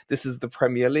 wow, this is the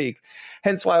Premier League.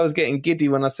 Hence why I was getting giddy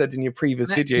when I said in your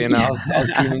previous video, I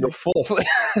was dreaming of 4th.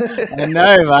 I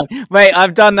know, man. Mate,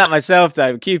 I've done that myself,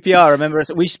 though. QPR, remember,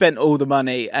 we spent all the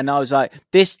money, and I was like,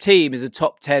 this team is a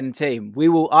top 10 team.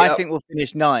 I think we'll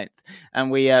finish 9th,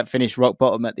 and we finished rock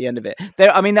bottom at the end of it.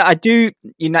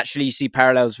 You naturally see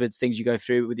parallels with things you go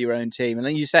through with your own team. And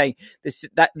then you say this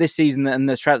season and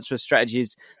the transfer strategy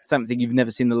is something you've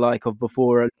never seen the like of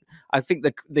before. And I think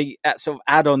the sort of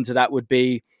add-on to that would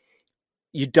be,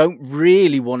 you don't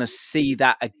really want to see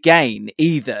that again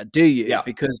either, do you? Yeah.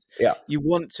 Because you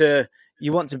want to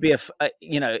be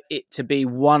it to be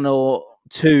 1 or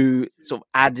 2 sort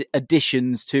of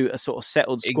additions to a sort of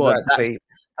settled squad. Exactly.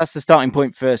 That's the starting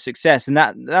point for success. And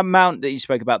that amount that you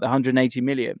spoke about, the 180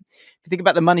 million. If you think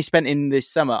about the money spent in this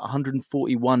summer,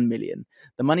 141 million.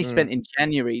 The money spent in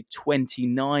January,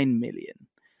 29 million.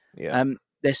 Yeah.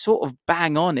 They're sort of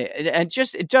bang on it, and it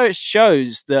just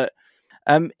shows that.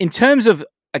 In terms of,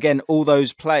 again, all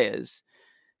those players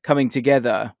coming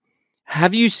together,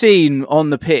 have you seen on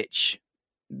the pitch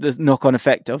the knock-on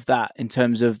effect of that in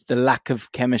terms of the lack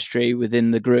of chemistry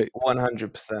within the group?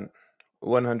 100%.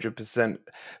 100%.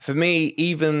 For me,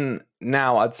 even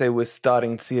now, I'd say we're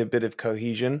starting to see a bit of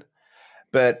cohesion.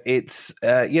 But it's,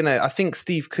 I think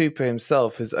Steve Cooper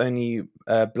himself has only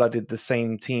blooded the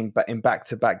same team in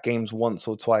back-to-back games once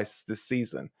or twice this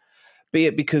season. Be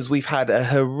it because we've had a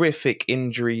horrific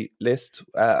injury list.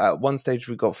 At one stage,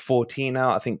 we got 14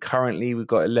 out. I think currently we've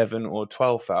got 11 or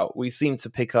 12 out. We seem to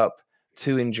pick up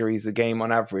 2 injuries a game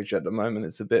on average at the moment.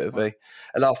 It's a bit of a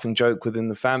laughing joke within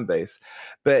the fan base.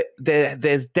 But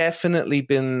there's definitely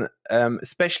been,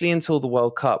 especially until the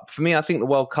World Cup. For me, I think the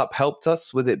World Cup helped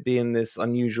us with it being this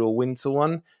unusual winter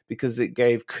one, because it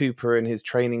gave Cooper and his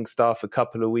training staff a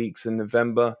couple of weeks in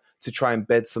November to try and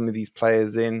bed some of these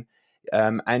players in.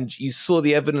 And you saw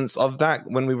the evidence of that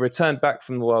when we returned back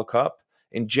from the World Cup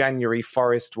in January.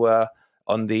 Forest were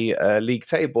on the league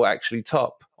table, actually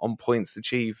top on points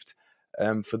achieved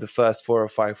for the first 4 or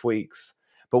 5 weeks.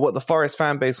 But what the Forest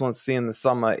fan base wants to see in the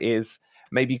summer is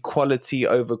maybe quality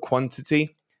over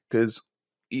quantity, because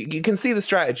you can see the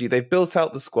strategy. They've built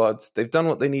out the squads, they've done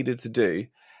what they needed to do,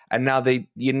 and now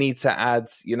you need to add,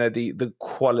 the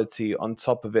quality on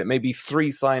top of it. Maybe 3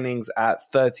 signings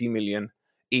at 30 million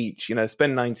each,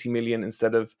 spend 90 million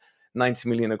instead of 90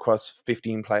 million across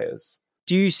 15 players.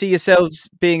 Do you see yourselves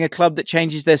being a club that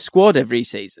changes their squad every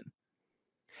season?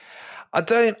 I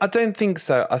don't think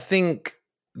so. I think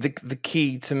the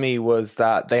key to me was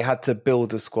that they had to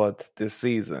build a squad this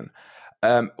season.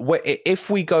 If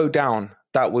we go down,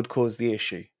 that would cause the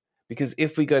issue. Because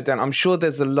if we go down, I'm sure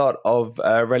there's a lot of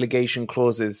relegation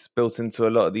clauses built into a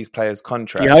lot of these players'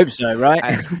 contracts. You hope so, right?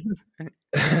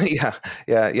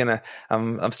 Yeah.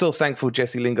 I'm still thankful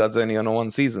Jesse Lingard's only on a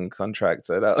 1-season contract,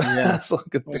 so that's all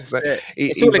good.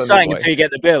 It's all exciting until you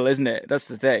get the bill, isn't it? That's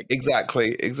the thing.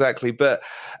 Exactly. But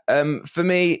for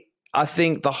me, I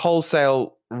think the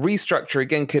wholesale restructure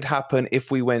again could happen if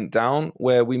we went down,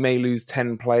 where we may lose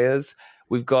 10 players.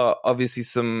 We've got obviously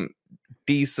some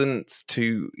decent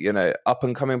to up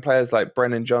and coming players like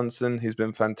Brennan Johnson, who's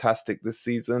been fantastic this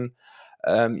season.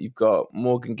 You've got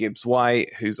Morgan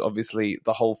Gibbs-White, who's obviously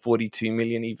the whole 42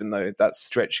 million, even though that's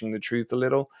stretching the truth a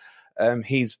little.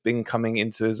 He's been coming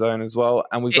into his own as well.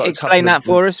 And we've got explain that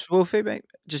for us, Wolfie, mate.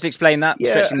 Just explain that.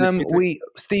 Yeah,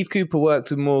 Steve Cooper worked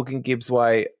with Morgan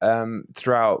Gibbs-White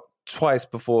throughout twice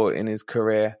before in his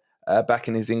career, back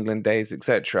in his England days,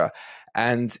 etc.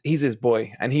 And he's his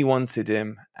boy, and he wanted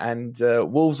him. And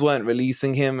Wolves weren't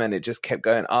releasing him, and it just kept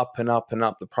going up and up and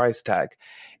up the price tag.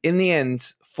 In the end,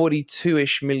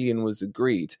 42-ish million was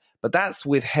agreed. but that's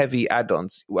with heavy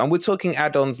add-ons. And we're talking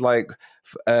add-ons like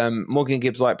Morgan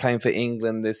Gibbs-White playing for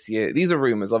England this year. These are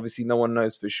rumours. Obviously, no one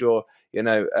knows for sure.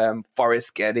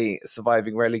 Forrest Getty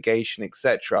surviving relegation,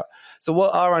 etc. So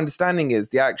what our understanding is,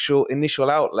 the actual initial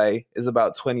outlay is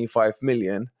about 25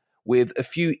 million with a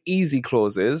few easy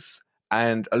clauses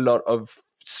and a lot of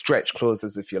stretch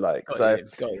clauses, if you like. Got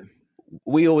you.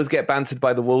 We always get bantered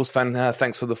by the Wolves fan,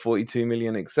 thanks for the 42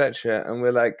 million, etc. And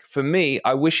we're like, for me,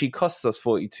 I wish he costs us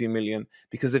 42 million,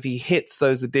 because if he hits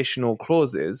those additional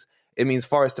clauses, it means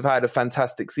Forest have had a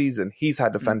fantastic season. He's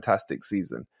had a fantastic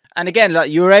season. And again, like,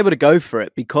 you were able to go for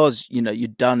it because,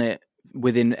 you'd done it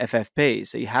within FFP.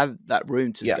 So you have that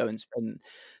room to go and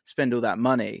spend all that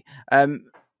money.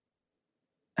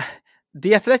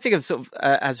 The Athletic have sort of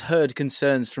has heard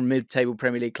concerns from mid-table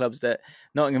Premier League clubs that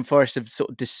Nottingham Forest have sort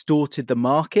of distorted the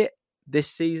market this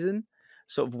season,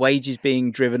 sort of wages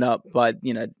being driven up by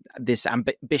this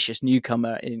ambitious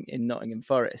newcomer in Nottingham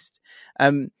Forest.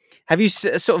 Have you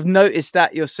sort of noticed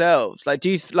that yourselves? Like, do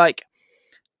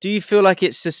you feel like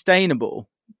it's sustainable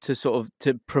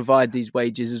to provide these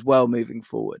wages as well moving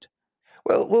forward?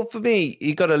 Well, for me,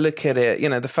 you got to look at it.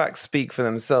 The facts speak for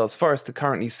themselves. Forest are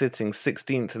currently sitting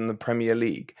 16th in the Premier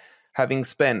League, having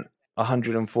spent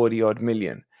 140 odd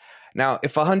million. Now,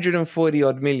 if 140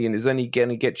 odd million is only going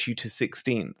to get you to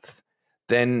 16th,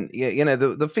 then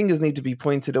the fingers need to be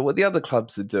pointed at what the other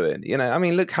clubs are doing.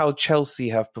 Look how Chelsea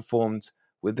have performed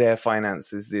with their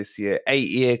finances this year.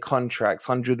 8-year contracts,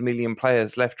 100 million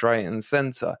players left, right, and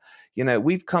centre.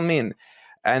 We've come in,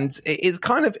 and it's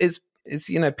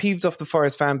peeved off the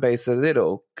Forest fan base a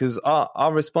little, because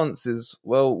our response is,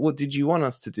 well, what did you want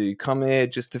us to do? Come here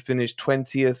just to finish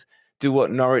 20th, do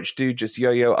what Norwich do, just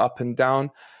yo-yo up and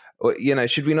down? Or,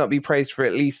 should we not be praised for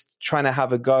at least trying to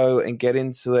have a go and get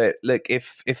into it? Look,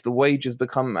 if the wages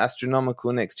become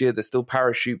astronomical next year, there's still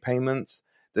parachute payments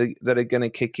that are going to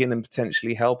kick in and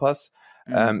potentially help us,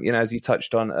 as you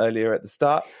touched on earlier at the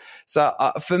start. So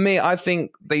for me, I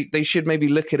think they should maybe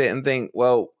look at it and think,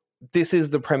 well, this is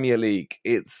the Premier League.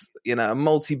 It's, a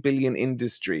multi-billion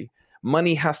industry.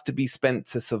 Money has to be spent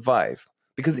to survive.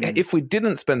 Because if we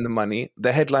didn't spend the money,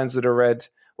 the headlines would have read,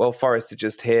 well, Forest are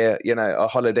just here, a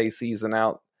holiday season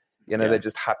out. They're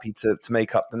just happy to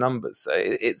make up the numbers. So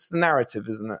it's the narrative,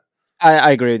 isn't it?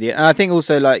 I agree with you. And I think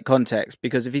also, like, context,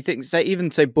 because if you think,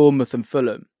 say Bournemouth and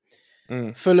Fulham,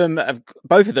 Fulham,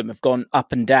 both of them have gone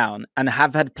up and down and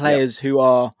have had players who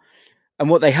are,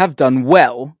 and what they have done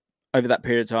well over that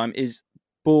period of time is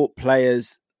bought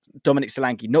players. Dominic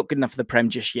Solanke, not good enough for the Prem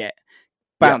just yet.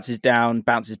 Bounces down,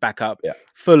 bounces back up. Yeah.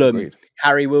 Fulham, agreed.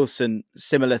 Harry Wilson,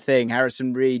 similar thing.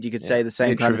 Harrison Reed, you could say the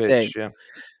same kind of thing.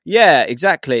 Yeah,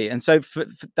 exactly. And so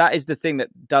that is the thing that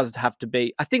does have to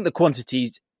be. I think the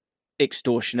quantity's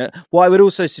extortionate. What I would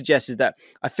also suggest is that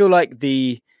I feel like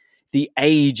the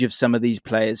age of some of these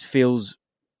players feels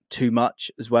too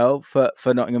much as well for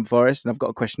Nottingham Forest. And I've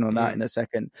got a question on that in a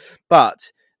second.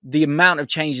 But the amount of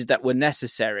changes that were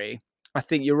necessary, I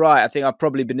think you're right. I think I've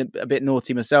probably been a bit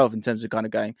naughty myself in terms of kind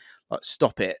of going, like,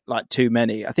 stop it, like, too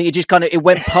many. I think it just it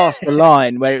went past the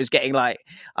line where it was getting, like,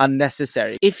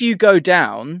 unnecessary. If you go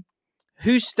down,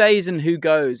 who stays and who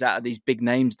goes out of these big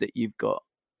names that you've got?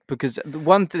 Because the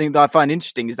one thing that I find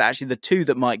interesting is that actually the two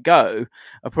that might go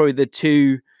are probably the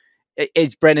two.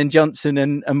 It's Brennan Johnson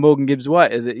and Morgan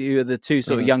Gibbs-White who are the two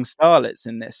sort of young starlets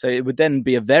in this. So it would then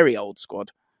be a very old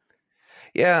squad.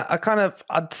 Yeah,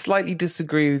 I'd slightly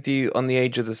disagree with you on the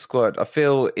age of the squad. I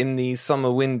feel in the summer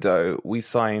window, we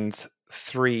signed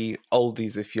 3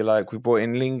 oldies, if you like. We brought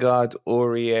in Lingard,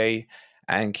 Aurier,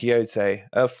 and Quixote.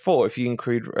 4, if you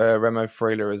include Remo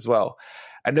Freuler as well.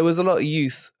 And there was a lot of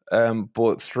youth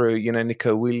brought through,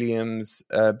 Nico Williams,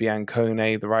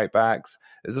 Biancone, the right backs.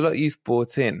 There's a lot of youth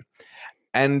brought in.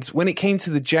 And when it came to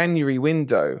the January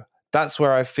window, that's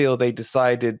where I feel they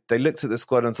decided, they looked at the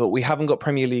squad and thought, we haven't got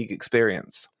Premier League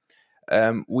experience.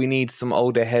 We need some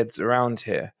older heads around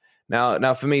here.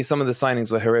 Now, for me, some of the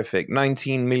signings were horrific.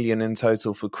 19 million in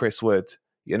total for Chris Wood,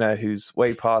 who's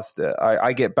way past it.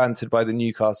 I get bantered by the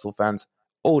Newcastle fans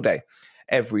all day,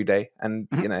 every day. And,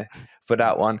 for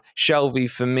that one. Shelvey,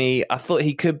 for me, I thought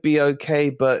he could be okay,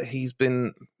 but he's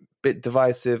been bit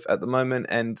divisive at the moment,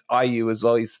 and IU as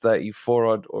well, he's 34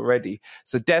 odd already.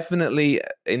 So definitely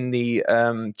in the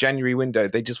January window,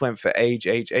 they just went for age.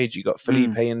 You got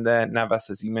Felipe in there, Navas,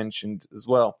 as you mentioned as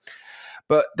well.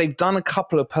 But they've done a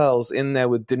couple of pearls in there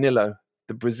with Danilo,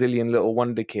 the Brazilian little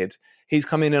wonder kid. He's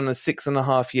come in on a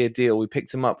 6.5-year deal. We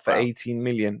picked him up for 18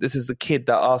 million. This is the kid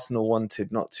that Arsenal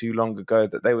wanted not too long ago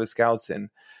that they were scouting.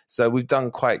 So we've done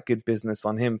quite good business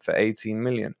on him for 18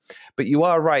 million. But you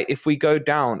are right. If we go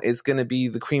down, it's going to be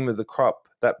the cream of the crop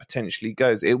that potentially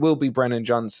goes. It will be Brennan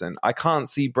Johnson. I can't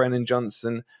see Brennan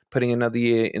Johnson putting another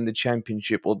year in the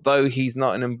Championship, although he's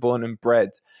Nottingham born and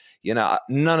bred. You know,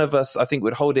 none of us, I think,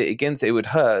 would hold it against it. It would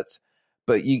hurt,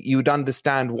 but you would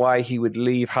understand why he would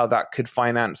leave, how that could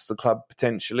finance the club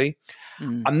potentially.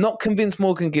 I'm not convinced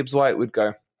Morgan Gibbs-White would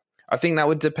go. I think that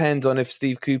would depend on if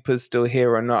Steve Cooper's still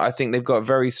here or not. I think they've got a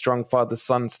very strong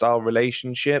father-son style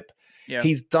relationship. Yeah.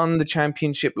 He's done the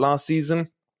Championship last season.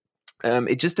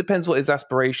 It just depends what his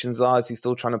aspirations are. Is he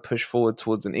still trying to push forward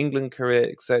towards an England career,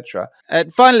 etc.?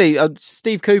 Finally,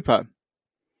 Steve Cooper.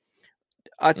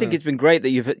 I think it's been great that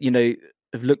you've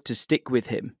have looked to stick with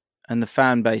him, and the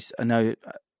fan base, I know,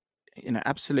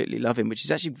 absolutely love him, which is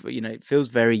actually, it feels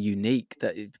very unique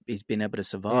that he's been able to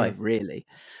survive. Really,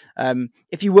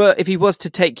 if he was to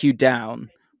take you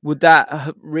down, would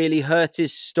that really hurt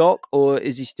his stock, or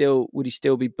would he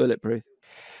still be bulletproof?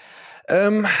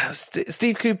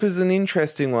 Steve Cooper's an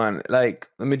interesting one. Like,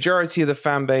 the majority of the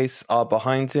fan base are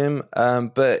behind him,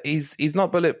 but he's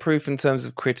not bulletproof in terms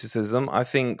of criticism. I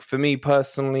think, for me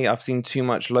personally, I've seen too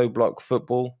much low block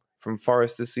football from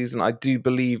Forest this season. I do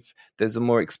believe there's a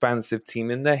more expansive team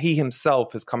in there. He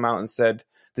himself has come out and said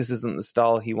this isn't the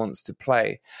style he wants to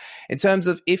play. In terms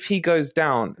of if he goes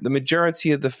down, the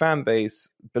majority of the fan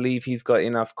base believe he's got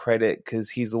enough credit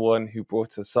because he's the one who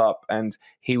brought us up and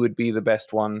he would be the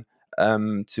best one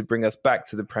to bring us back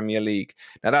to the Premier League.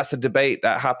 Now, that's a debate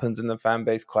that happens in the fan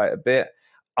base quite a bit.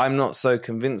 I'm not so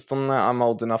convinced on that. I'm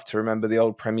old enough to remember the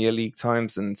old Premier League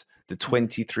times and the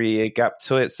 23-year gap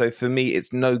to it. So for me,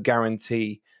 it's no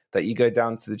guarantee that you go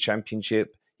down to the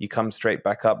Championship, you come straight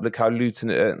back up. Look how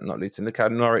look how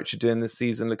Norwich are doing this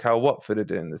season. Look how Watford are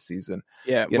doing this season.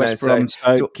 Yeah, West Brom,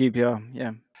 Stoke, QPR,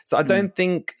 yeah. So I don't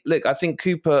think, I think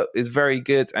Cooper is very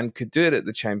good and could do it at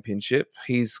the Championship.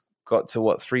 He's got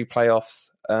to 3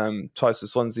 playoffs, twice with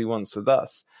Swansea, once with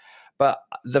us. But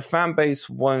the fan base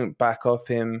won't back off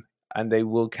him and they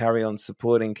will carry on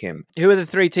supporting him. Who are the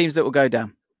 3 teams that will go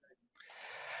down?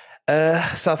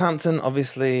 Southampton,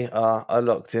 obviously, are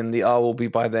locked in. The R will be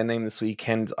by their name this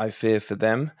weekend, I fear for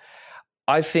them.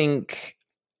 I think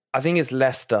it's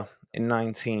Leicester in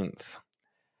 19th.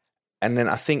 And then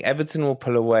I think Everton will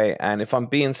pull away. And if I'm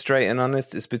being straight and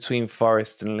honest, it's between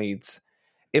Forest and Leeds.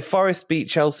 If Forest beat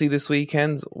Chelsea this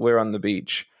weekend, we're on the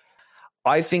beach.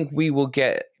 I think we will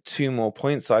get 2 more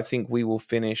points. I think we will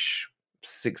finish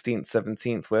 16th,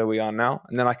 17th, where we are now.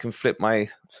 And then I can flip my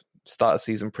start of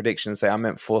season prediction and say I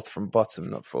meant 4th from bottom,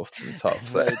 not 4th from top.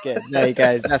 So. Very good. There you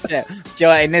go. That's it.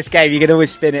 Joy, in this game, you can always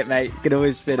spin it, mate. You can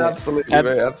always spin it. Absolutely,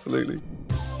 mate. Absolutely.